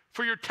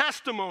 for your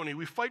testimony.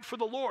 We fight for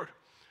the Lord.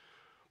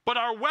 But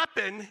our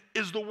weapon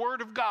is the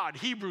Word of God.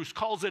 Hebrews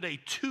calls it a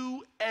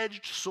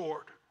two-edged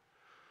sword.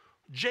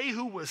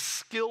 Jehu was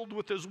skilled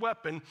with his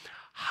weapon.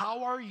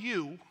 How are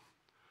you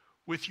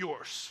with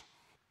yours?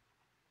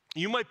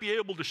 You might be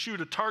able to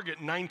shoot a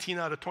target 19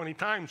 out of 20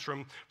 times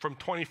from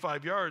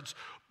 25 yards,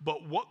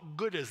 but what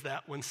good is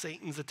that when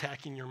Satan's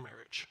attacking your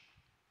marriage?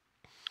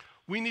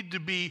 We need to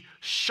be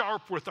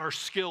sharp with our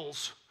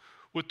skills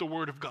with the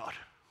Word of God.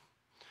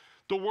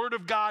 The Word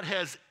of God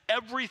has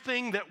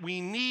everything that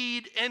we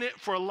need in it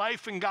for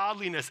life and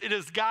godliness. It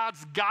is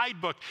God's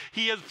guidebook.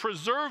 He has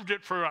preserved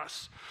it for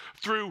us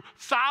through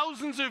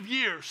thousands of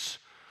years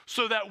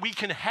so that we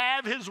can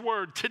have His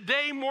Word.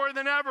 Today, more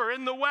than ever,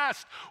 in the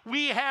West,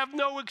 we have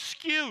no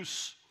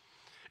excuse.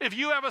 If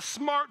you have a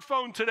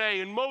smartphone today,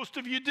 and most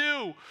of you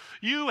do,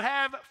 you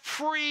have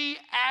free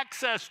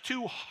access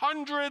to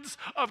hundreds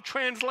of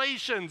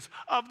translations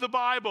of the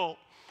Bible.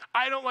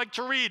 I don't like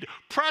to read.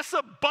 Press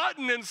a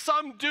button and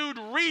some dude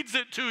reads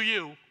it to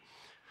you.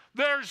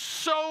 There's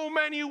so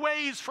many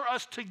ways for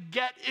us to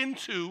get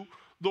into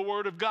the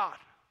Word of God.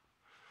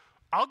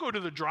 I'll go to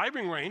the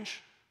driving range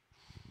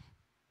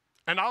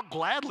and I'll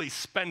gladly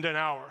spend an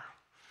hour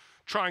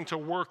trying to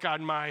work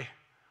on my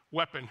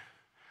weapon,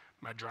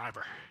 my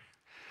driver.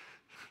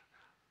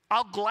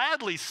 I'll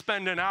gladly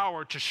spend an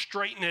hour to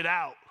straighten it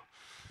out,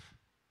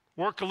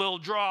 work a little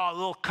draw, a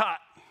little cut.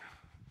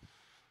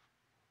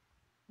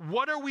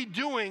 What are we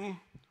doing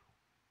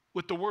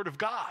with the Word of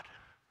God?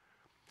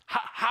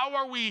 How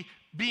are we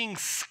being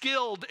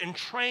skilled and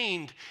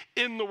trained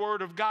in the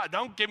Word of God?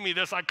 Don't give me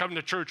this, I come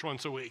to church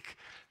once a week.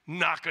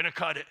 Not going to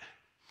cut it.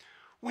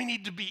 We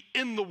need to be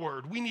in the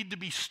Word. We need to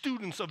be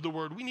students of the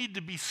Word. We need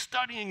to be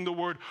studying the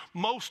Word.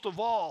 Most of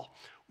all,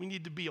 we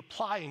need to be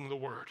applying the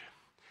Word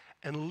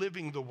and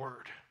living the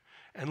Word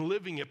and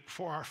living it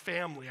for our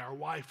family, our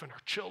wife, and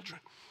our children.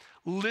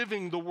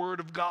 Living the Word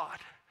of God.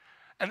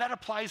 And that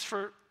applies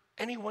for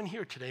anyone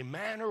here today,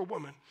 man or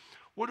woman.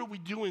 What are we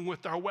doing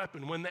with our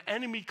weapon? When the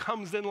enemy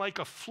comes in like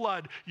a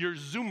flood, your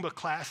Zumba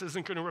class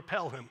isn't going to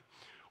repel him.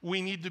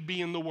 We need to be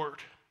in the Word.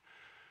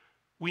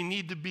 We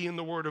need to be in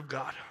the Word of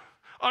God.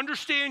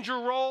 Understand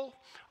your role.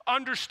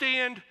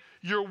 Understand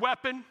your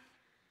weapon.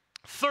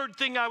 Third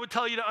thing I would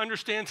tell you to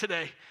understand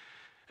today,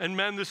 and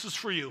men, this is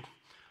for you.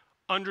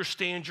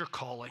 Understand your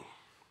calling.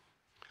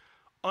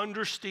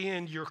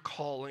 Understand your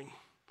calling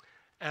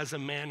as a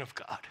man of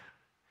God.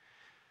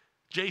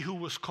 Jehu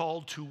was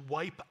called to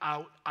wipe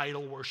out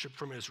idol worship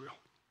from Israel.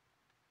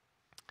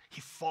 He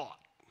fought.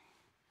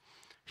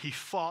 He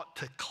fought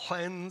to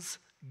cleanse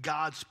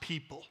God's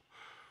people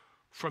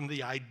from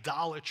the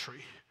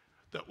idolatry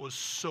that was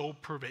so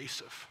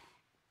pervasive.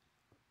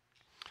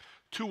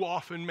 Too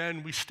often,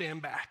 men, we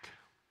stand back.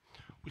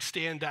 We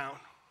stand down.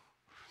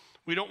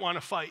 We don't want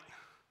to fight.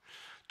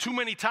 Too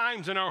many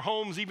times in our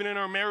homes, even in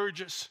our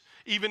marriages,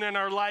 even in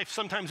our life,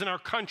 sometimes in our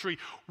country,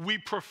 we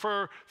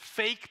prefer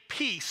fake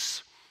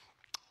peace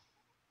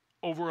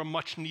over a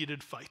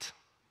much-needed fight.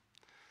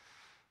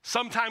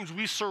 Sometimes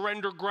we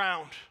surrender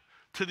ground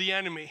to the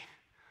enemy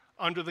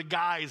under the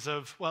guise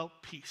of, well,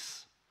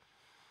 peace.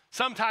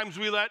 Sometimes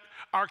we let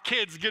our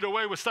kids get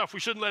away with stuff we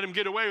shouldn't let them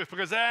get away with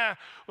because,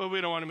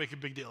 we don't want to make a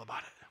big deal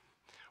about it.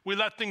 We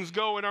let things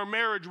go in our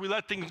marriage. We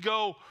let things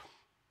go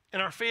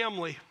in our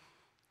family.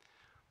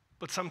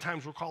 But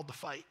sometimes we're called to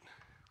fight.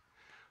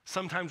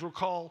 Sometimes we're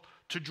called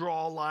to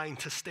draw a line,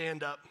 to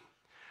stand up.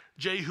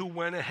 Jehu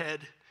went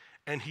ahead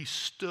and he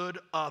stood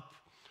up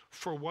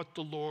for what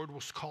the Lord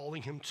was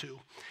calling him to.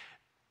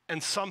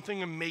 And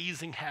something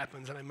amazing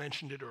happens, and I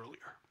mentioned it earlier.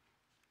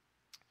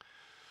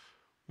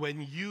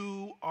 When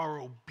you are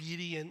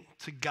obedient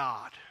to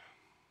God,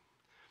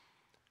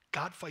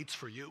 God fights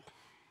for you.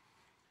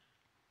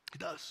 He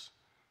does.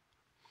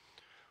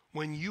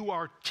 When you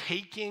are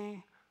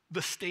taking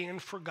the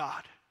stand for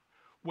God,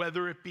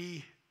 whether it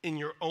be in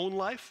your own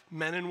life,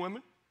 men and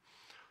women,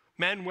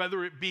 Men,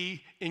 whether it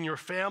be in your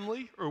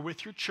family or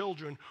with your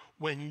children,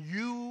 when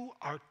you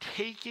are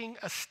taking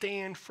a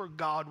stand for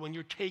God, when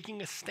you're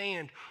taking a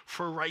stand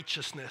for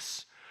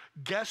righteousness,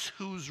 guess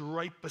who's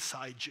right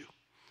beside you?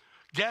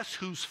 Guess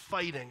who's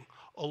fighting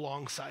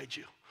alongside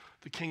you?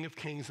 The King of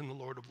Kings and the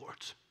Lord of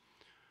Lords.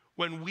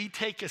 When we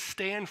take a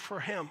stand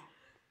for him,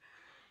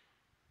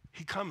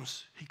 he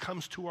comes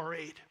to our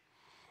aid.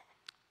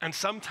 And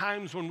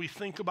sometimes when we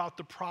think about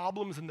the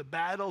problems and the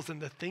battles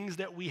and the things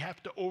that we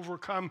have to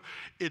overcome,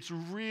 it's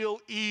real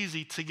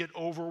easy to get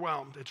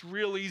overwhelmed. It's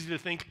real easy to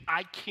think,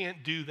 I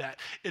can't do that.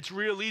 It's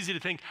real easy to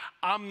think,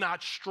 I'm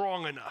not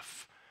strong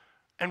enough.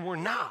 And we're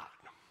not.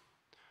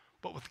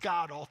 But with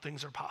God, all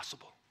things are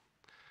possible.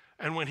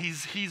 And when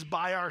he's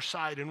by our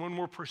side, and when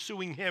we're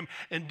pursuing him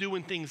and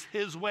doing things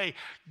his way,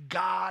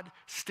 God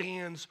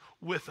stands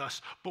with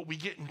us. But we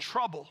get in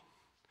trouble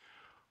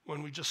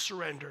when we just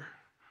surrender.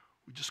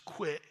 We just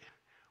quit,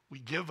 we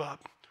give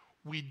up,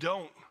 we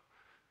don't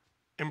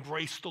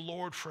embrace the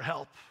Lord for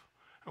help,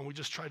 and we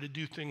just try to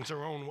do things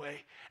our own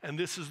way. And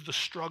this is the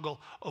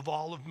struggle of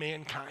all of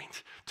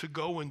mankind, to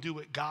go and do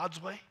it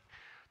God's way,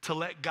 to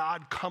let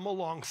God come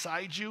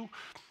alongside you,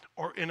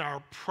 or in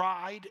our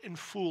pride and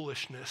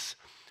foolishness,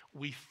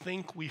 we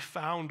think we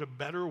found a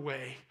better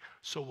way,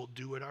 so we'll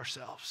do it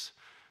ourselves.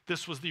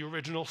 This was the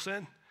original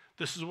sin.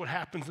 This is what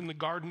happens in the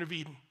Garden of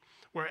Eden,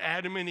 where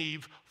Adam and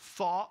Eve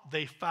thought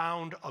they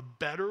found a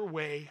better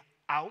way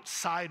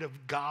outside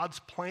of God's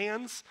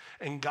plans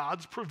and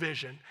God's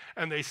provision.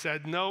 And they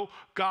said, no,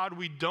 God,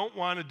 we don't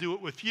want to do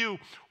it with you.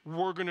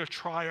 We're going to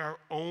try our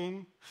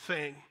own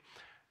thing.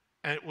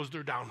 And it was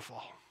their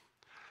downfall.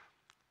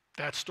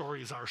 That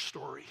story is our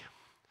story.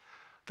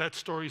 That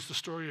story is the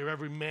story of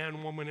every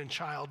man, woman, and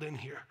child in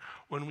here.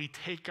 When we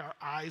take our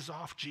eyes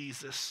off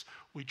Jesus,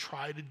 we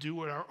try to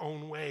do it our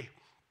own way,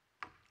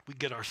 we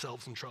get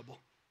ourselves in trouble.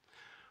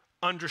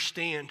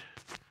 Understand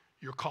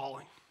your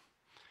calling.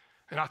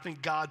 And I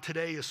think God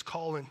today is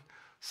calling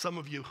some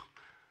of you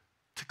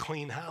to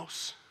clean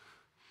house.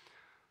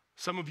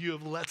 Some of you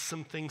have let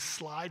some things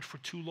slide for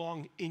too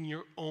long in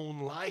your own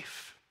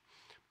life.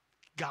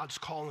 God's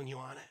calling you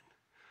on it.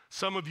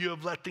 Some of you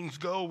have let things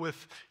go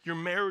with your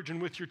marriage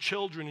and with your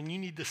children, and you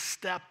need to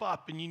step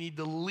up and you need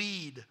to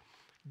lead.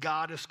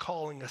 God is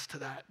calling us to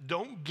that.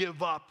 Don't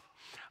give up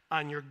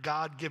on your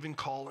God-given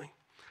calling.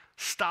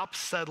 Stop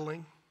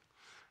settling.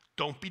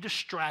 Don't be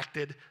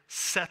distracted.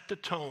 Set the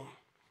tone.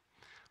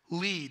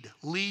 Lead.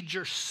 Lead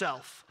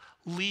yourself.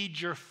 Lead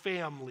your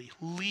family.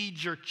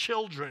 Lead your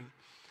children.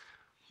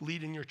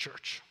 Lead in your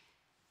church.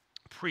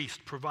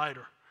 Priest,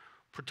 provider,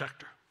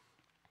 protector.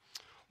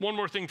 One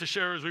more thing to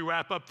share as we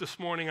wrap up this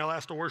morning. I'll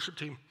ask the worship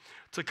team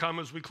to come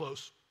as we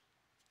close.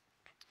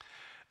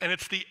 And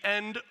it's the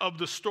end of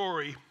the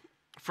story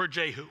for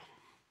Jehu.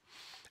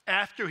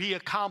 After he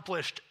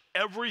accomplished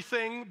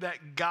everything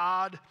that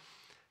God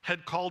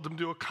had called him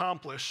to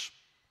accomplish,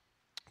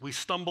 we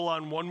stumble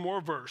on one more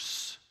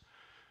verse,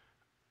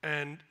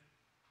 and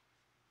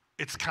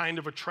it's kind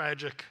of a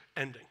tragic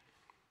ending.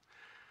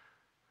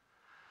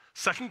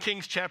 2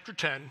 Kings chapter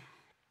 10,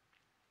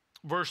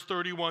 verse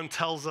 31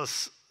 tells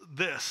us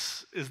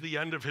this is the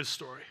end of his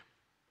story.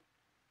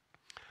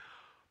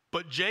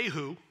 But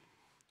Jehu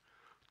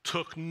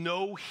took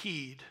no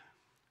heed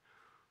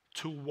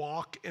to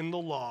walk in the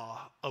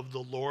law of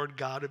the Lord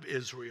God of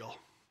Israel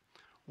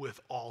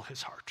with all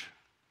his heart.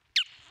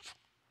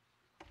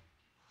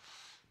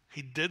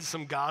 He did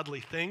some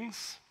godly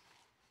things.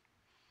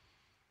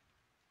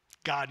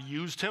 God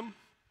used him.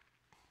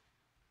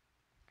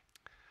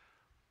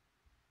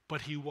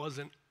 But he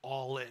wasn't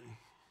all in.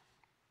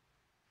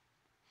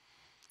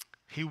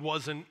 He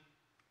wasn't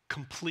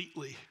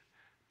completely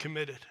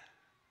committed.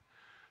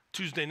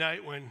 Tuesday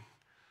night when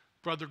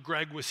Brother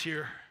Greg was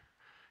here,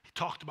 he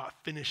talked about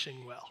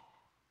finishing well.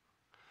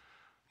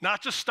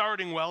 Not just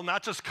starting well,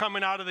 not just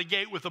coming out of the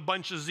gate with a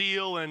bunch of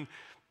zeal,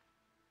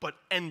 but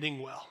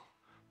ending well,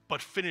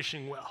 but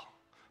finishing well.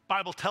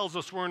 Bible tells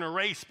us we're in a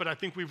race, but I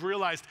think we've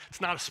realized it's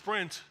not a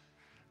sprint,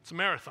 it's a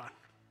marathon.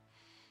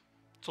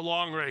 It's a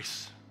long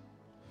race.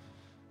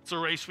 It's a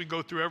race we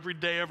go through every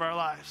day of our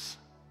lives.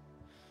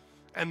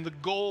 And the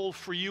goal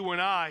for you and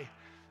I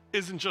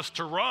isn't just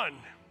to run,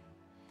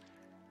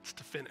 it's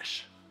to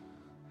finish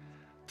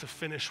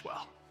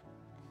well.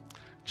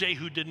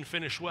 Jehu didn't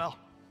finish well.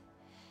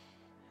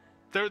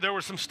 There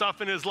was some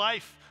stuff in his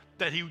life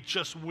that he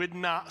just would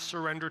not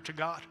surrender to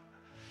God.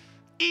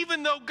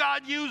 Even though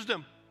God used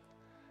him,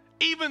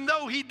 even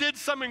though he did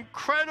some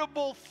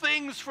incredible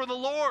things for the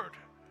Lord,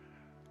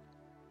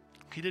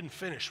 he didn't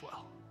finish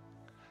well.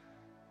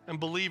 And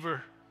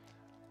believer,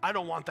 I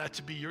don't want that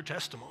to be your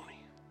testimony.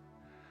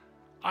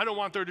 I don't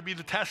want there to be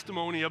the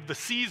testimony of the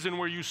season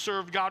where you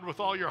served God with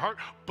all your heart,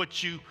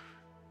 but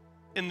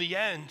in the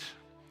end,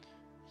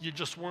 you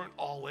just weren't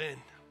all in.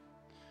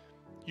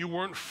 You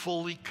weren't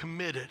fully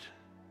committed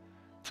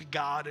to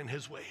God and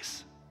his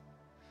ways.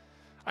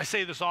 I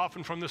say this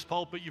often from this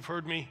pulpit. You've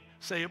heard me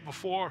say it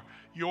before.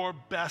 Your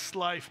best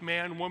life,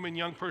 man, woman,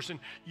 young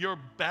person, your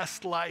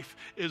best life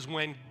is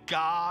when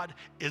God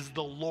is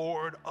the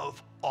Lord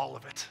of all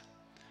of it.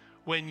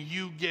 when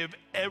you give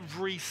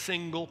every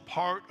single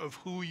part of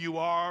who you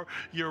are,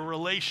 your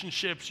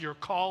relationships, your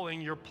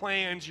calling, your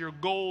plans, your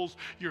goals,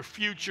 your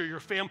future, your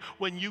family,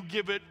 when you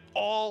give it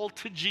all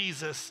to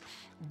Jesus,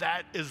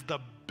 that is the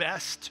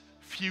best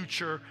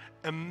future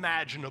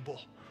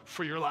imaginable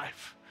for your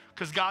life.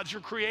 Because God's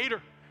your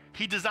creator.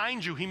 He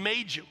designed you. He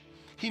made you.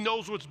 He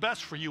knows what's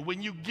best for you.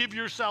 When you give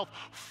yourself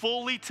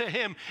fully to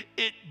him,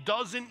 it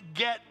doesn't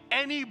get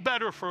any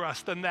better for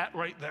us than that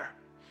right there.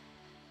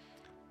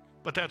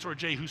 But that's where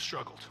Jehu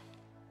struggled.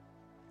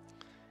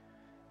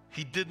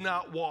 He did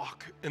not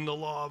walk in the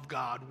law of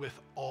God with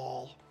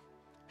all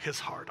his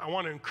heart. I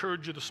want to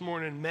encourage you this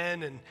morning,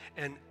 men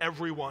and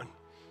everyone,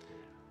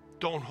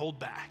 don't hold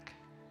back.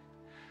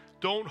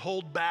 Don't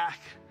hold back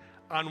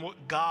on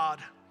what God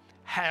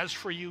has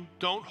for you.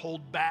 Don't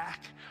hold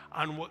back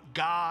on what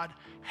God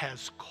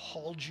has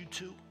called you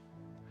to.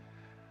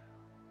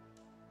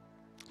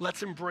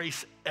 Let's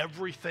embrace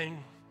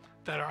everything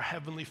that our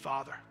Heavenly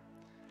Father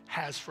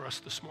has for us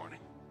this morning.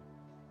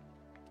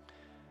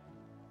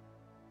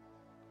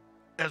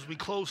 As we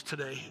close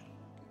today,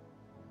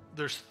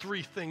 there's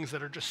three things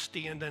that are just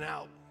standing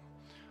out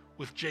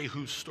with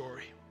Jehu's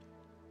story.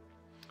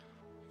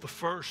 The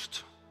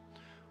first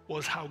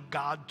was how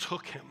God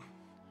took him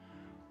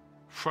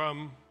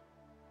from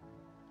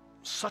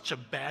such a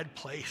bad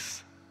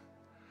place,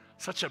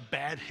 such a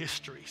bad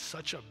history,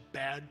 such a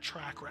bad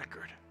track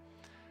record.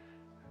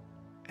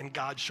 And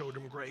God showed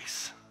him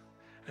grace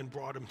and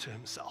brought him to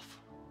himself.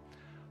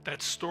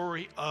 That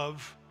story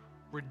of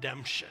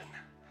redemption.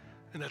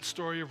 And that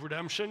story of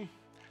redemption,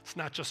 it's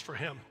not just for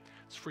him,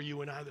 it's for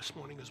you and I this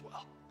morning as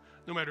well.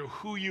 No matter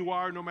who you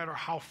are, no matter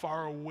how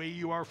far away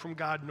you are from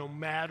God, no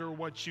matter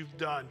what you've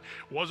done.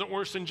 It wasn't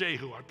worse than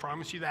Jehu, I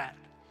promise you that.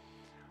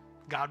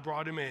 God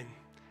brought him in,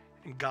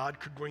 and God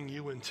could bring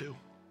you in too.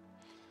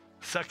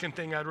 Second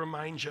thing I'd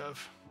remind you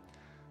of,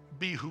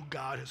 be who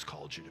God has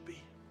called you to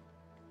be.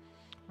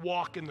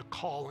 Walk in the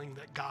calling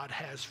that God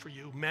has for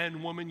you.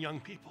 Men, women, young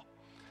people.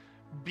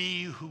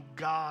 Be who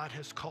God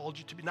has called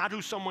you to be. Not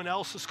who someone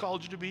else has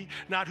called you to be,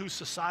 not who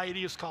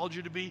society has called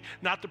you to be,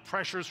 not the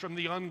pressures from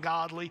the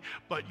ungodly,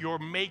 but your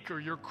maker,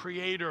 your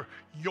creator,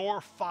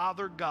 your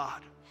Father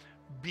God.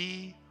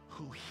 Be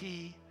who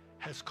he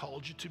has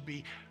called you to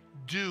be.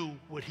 Do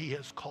what he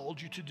has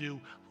called you to do.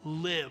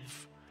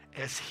 Live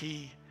as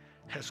he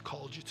has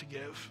called you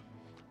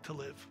to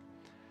live.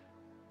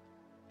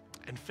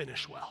 And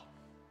finish well.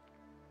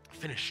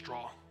 Finish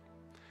strong.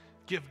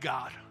 Give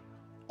God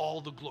all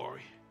the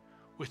glory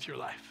with your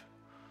life.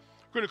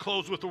 We're going to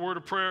close with a word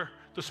of prayer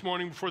this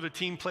morning before the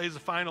team plays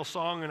the final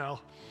song, and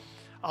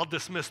I'll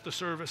dismiss the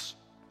service.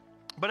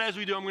 But as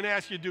we do, I'm going to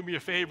ask you to do me a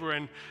favor.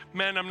 And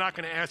men, I'm not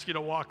going to ask you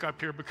to walk up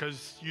here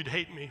because you'd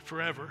hate me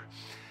forever.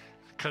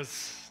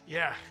 Because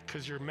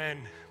you're men.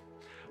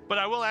 But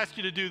I will ask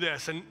you to do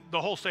this, and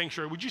the whole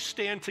sanctuary, would you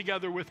stand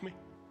together with me?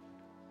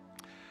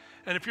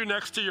 And if you're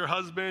next to your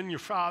husband, your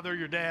father,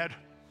 your dad,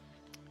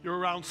 you're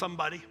around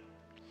somebody,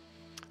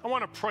 I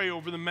want to pray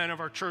over the men of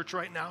our church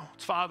right now.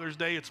 It's Father's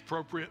Day, it's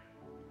appropriate.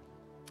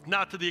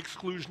 Not to the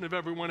exclusion of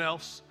everyone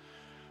else,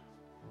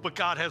 but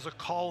God has a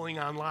calling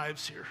on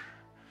lives here,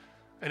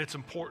 and it's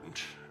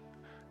important.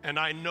 And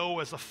I know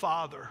as a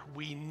father,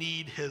 we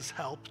need his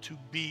help to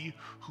be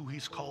who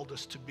he's called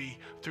us to be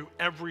through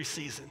every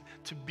season,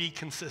 to be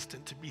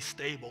consistent, to be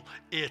stable.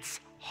 It's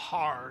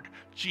hard.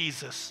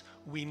 Jesus,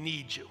 we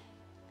need you.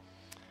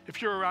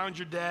 If you're around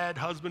your dad,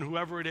 husband,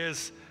 whoever it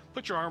is,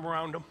 put your arm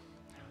around him,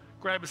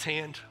 grab his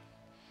hand,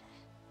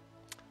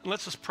 and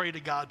let's just pray to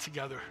God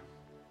together.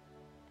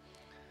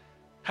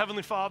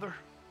 Heavenly Father,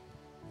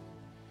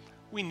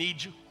 we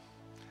need you.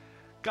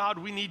 God,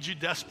 we need you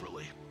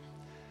desperately.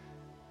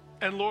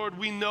 And Lord,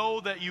 we know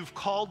that you've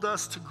called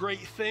us to great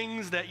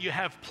things, that you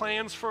have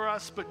plans for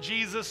us, but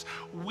Jesus,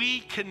 we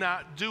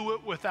cannot do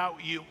it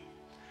without you.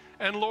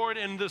 And Lord,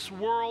 in this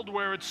world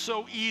where it's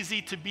so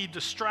easy to be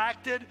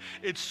distracted,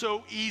 it's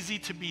so easy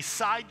to be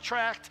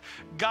sidetracked,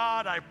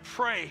 God, I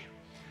pray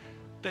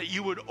that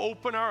you would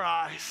open our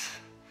eyes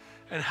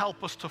and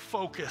help us to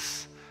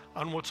focus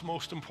on what's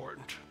most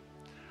important.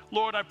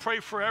 Lord, I pray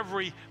for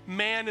every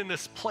man in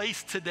this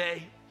place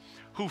today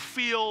who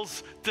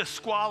feels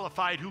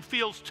disqualified, who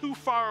feels too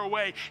far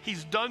away,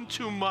 he's done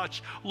too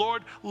much.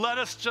 Lord, let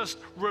us just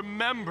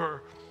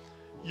remember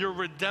your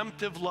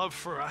redemptive love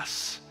for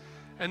us.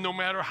 And no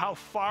matter how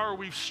far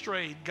we've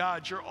strayed,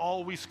 God, you're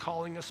always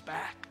calling us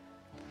back.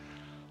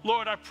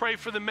 Lord, I pray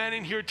for the men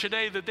in here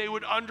today that they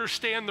would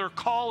understand their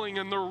calling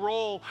and their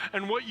role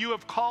and what you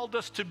have called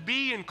us to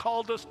be and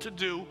called us to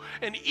do.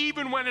 And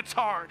even when it's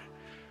hard,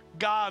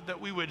 God,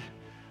 that we would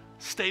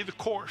stay the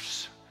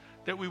course,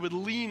 that we would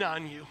lean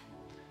on you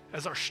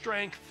as our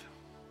strength.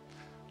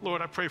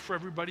 Lord, I pray for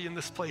everybody in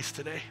this place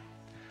today.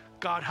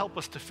 God, help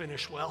us to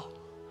finish well.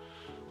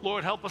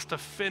 Lord, help us to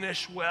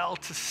finish well,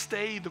 to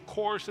stay the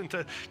course, and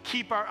to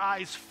keep our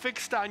eyes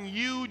fixed on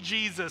you,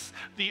 Jesus,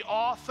 the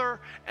author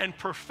and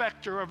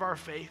perfecter of our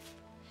faith.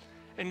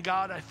 And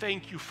God, I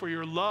thank you for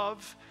your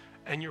love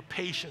and your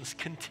patience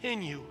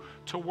continue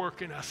to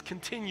work in us,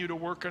 continue to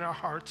work in our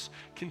hearts,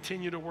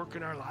 continue to work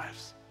in our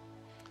lives.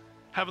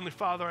 Heavenly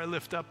Father, I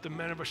lift up the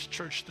men of our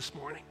church this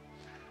morning.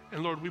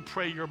 And Lord, we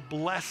pray your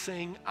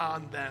blessing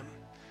on them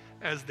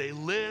as they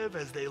live,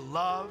 as they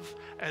love,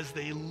 as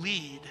they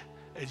lead,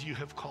 as you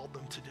have called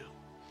them to do.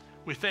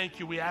 We thank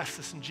you. We ask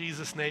this in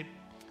Jesus' name.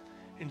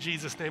 In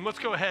Jesus' name. Let's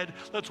go ahead.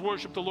 Let's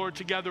worship the Lord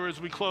together as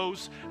we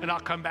close, and I'll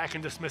come back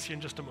and dismiss you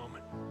in just a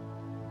moment.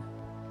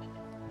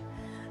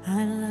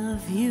 I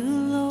love you,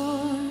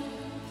 Lord.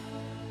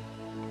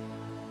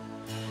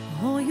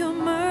 Oh, your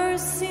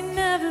mercy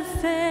never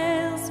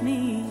fails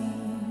me.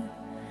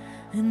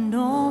 And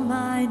all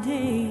my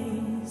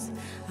days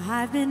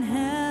I've been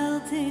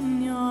held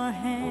in your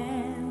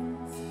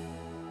hands.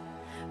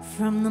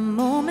 From the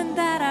moment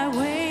that I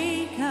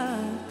wake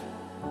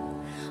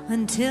up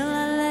until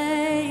I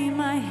lay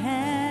my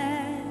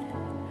head,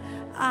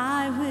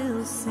 I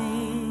will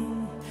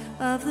sing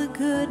of the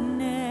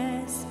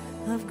goodness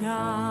of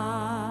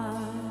God.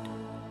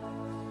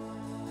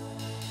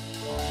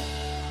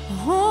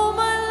 All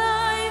my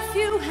life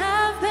you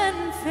have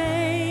been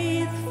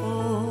faithful.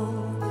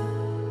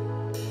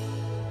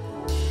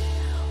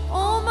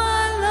 All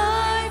my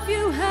life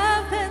you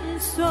have been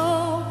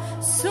so,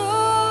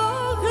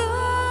 so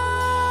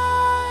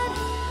good.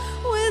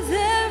 With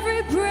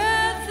every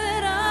breath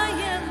that I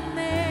am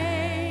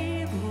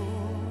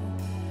able,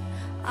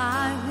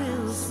 I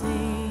will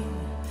sing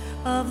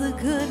of the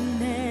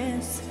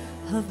goodness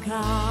of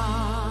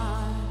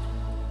God.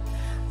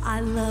 I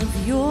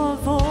love your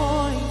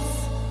voice.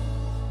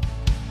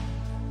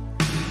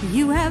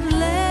 You have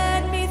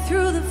led me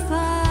through the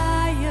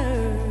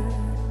fire.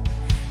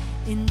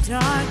 In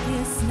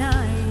darkest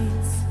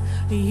nights,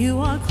 you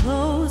are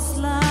close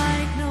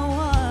like no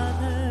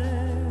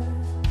other.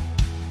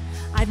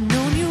 I've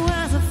known you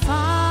as a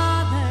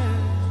father.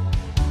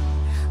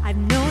 I've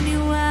known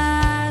you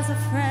as a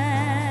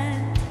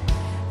friend.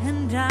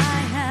 And I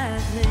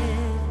have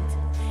lived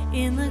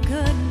in the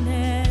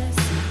goodness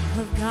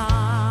of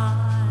God.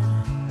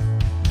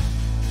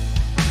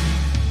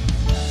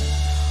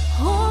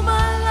 All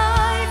my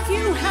life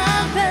you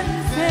have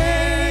been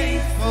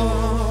faithful.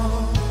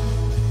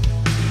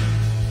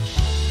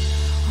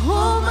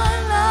 All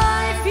my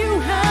life you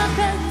have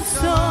been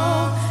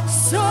so,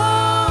 so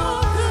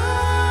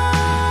good.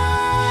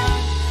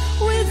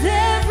 With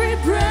every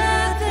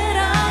breath that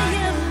I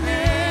am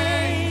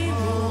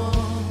able,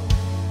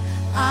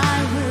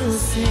 I will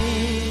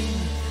sing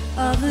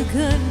of the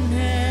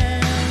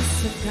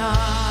goodness of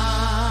God.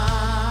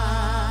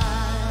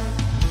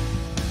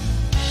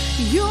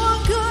 Your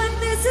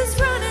goodness is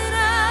running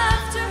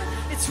after,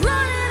 it's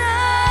running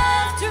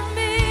after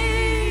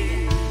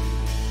me.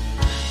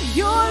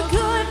 Your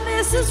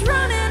goodness is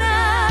running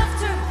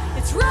after,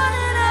 it's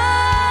running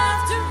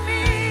after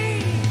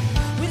me.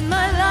 With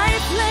my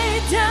life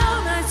laid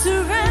down, I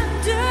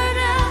surrender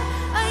now.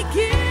 I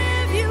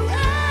give you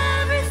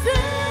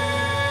everything.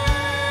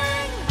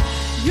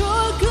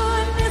 Your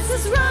goodness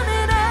is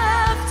running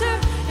after,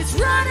 it's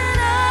running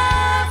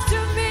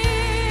after me.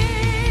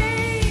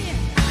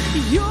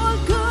 Your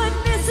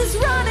goodness is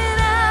running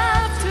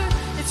after,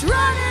 it's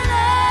running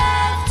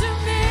after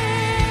me.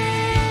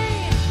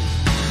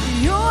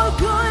 Your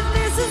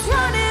goodness is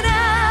running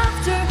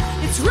after,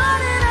 it's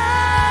running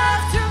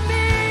after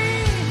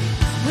me.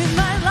 With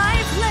my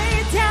life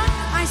laid down,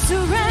 I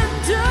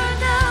surrender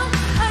now.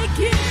 I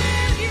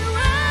give you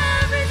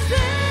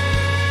everything.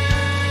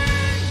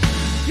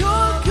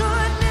 Your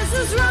goodness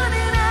is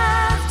running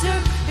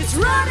after, it's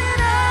running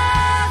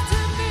after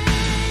me.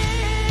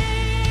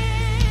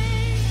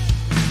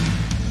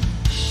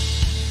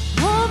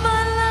 All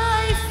my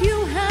life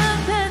you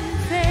have been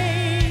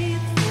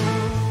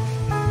faithful.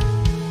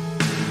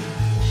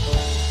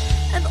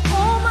 And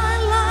all my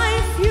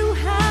life you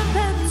have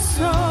been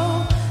so,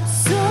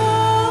 so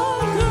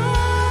good.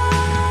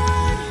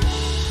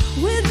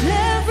 With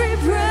every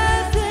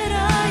breath that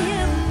I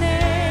am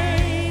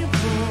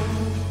able,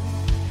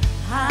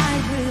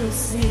 I will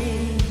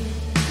sing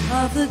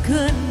of the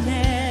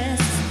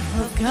goodness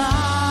of God.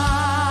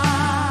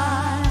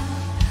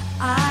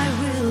 I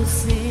will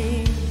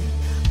sing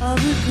of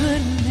the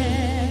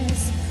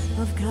goodness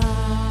of God.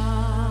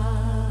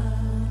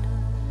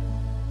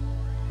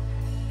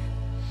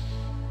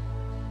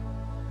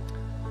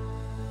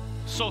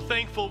 So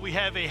thankful we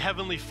have a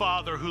Heavenly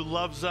Father who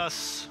loves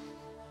us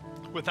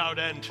without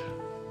end.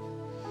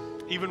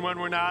 Even when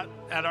we're not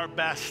at our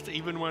best,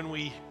 even when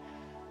we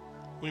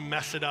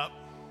mess it up,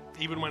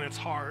 even when it's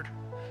hard.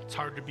 It's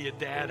hard to be a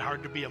dad,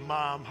 hard to be a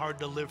mom, hard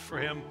to live for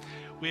him.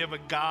 We have a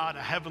God,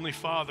 a Heavenly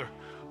Father,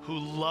 who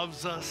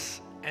loves us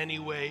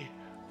anyway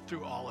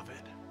through all of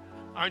it.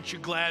 Aren't you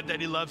glad that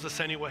he loves us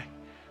anyway?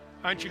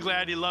 Aren't you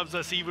glad he loves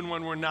us even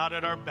when we're not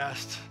at our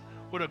best?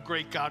 What a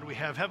great God we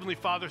have. Heavenly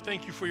Father,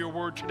 thank you for your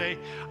word today.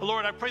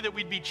 Lord, I pray that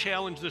we'd be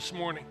challenged this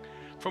morning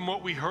from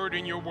what we heard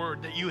in your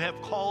word, that you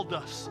have called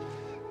us,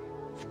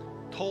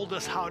 told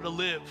us how to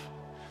live.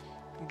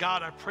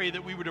 God, I pray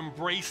that we would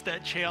embrace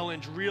that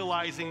challenge,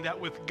 realizing that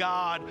with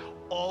God,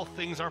 all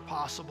things are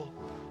possible.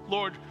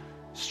 Lord,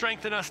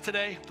 Strengthen us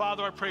today.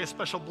 Father, I pray a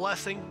special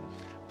blessing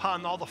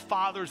upon all the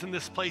fathers in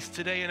this place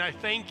today. And I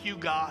thank you,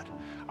 God,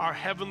 our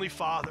Heavenly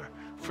Father,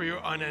 for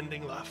your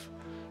unending love.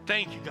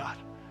 Thank you, God.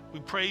 We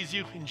praise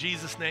you in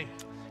Jesus' name.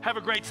 Have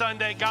a great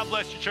Sunday. God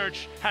bless you,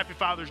 church. Happy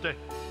Father's Day.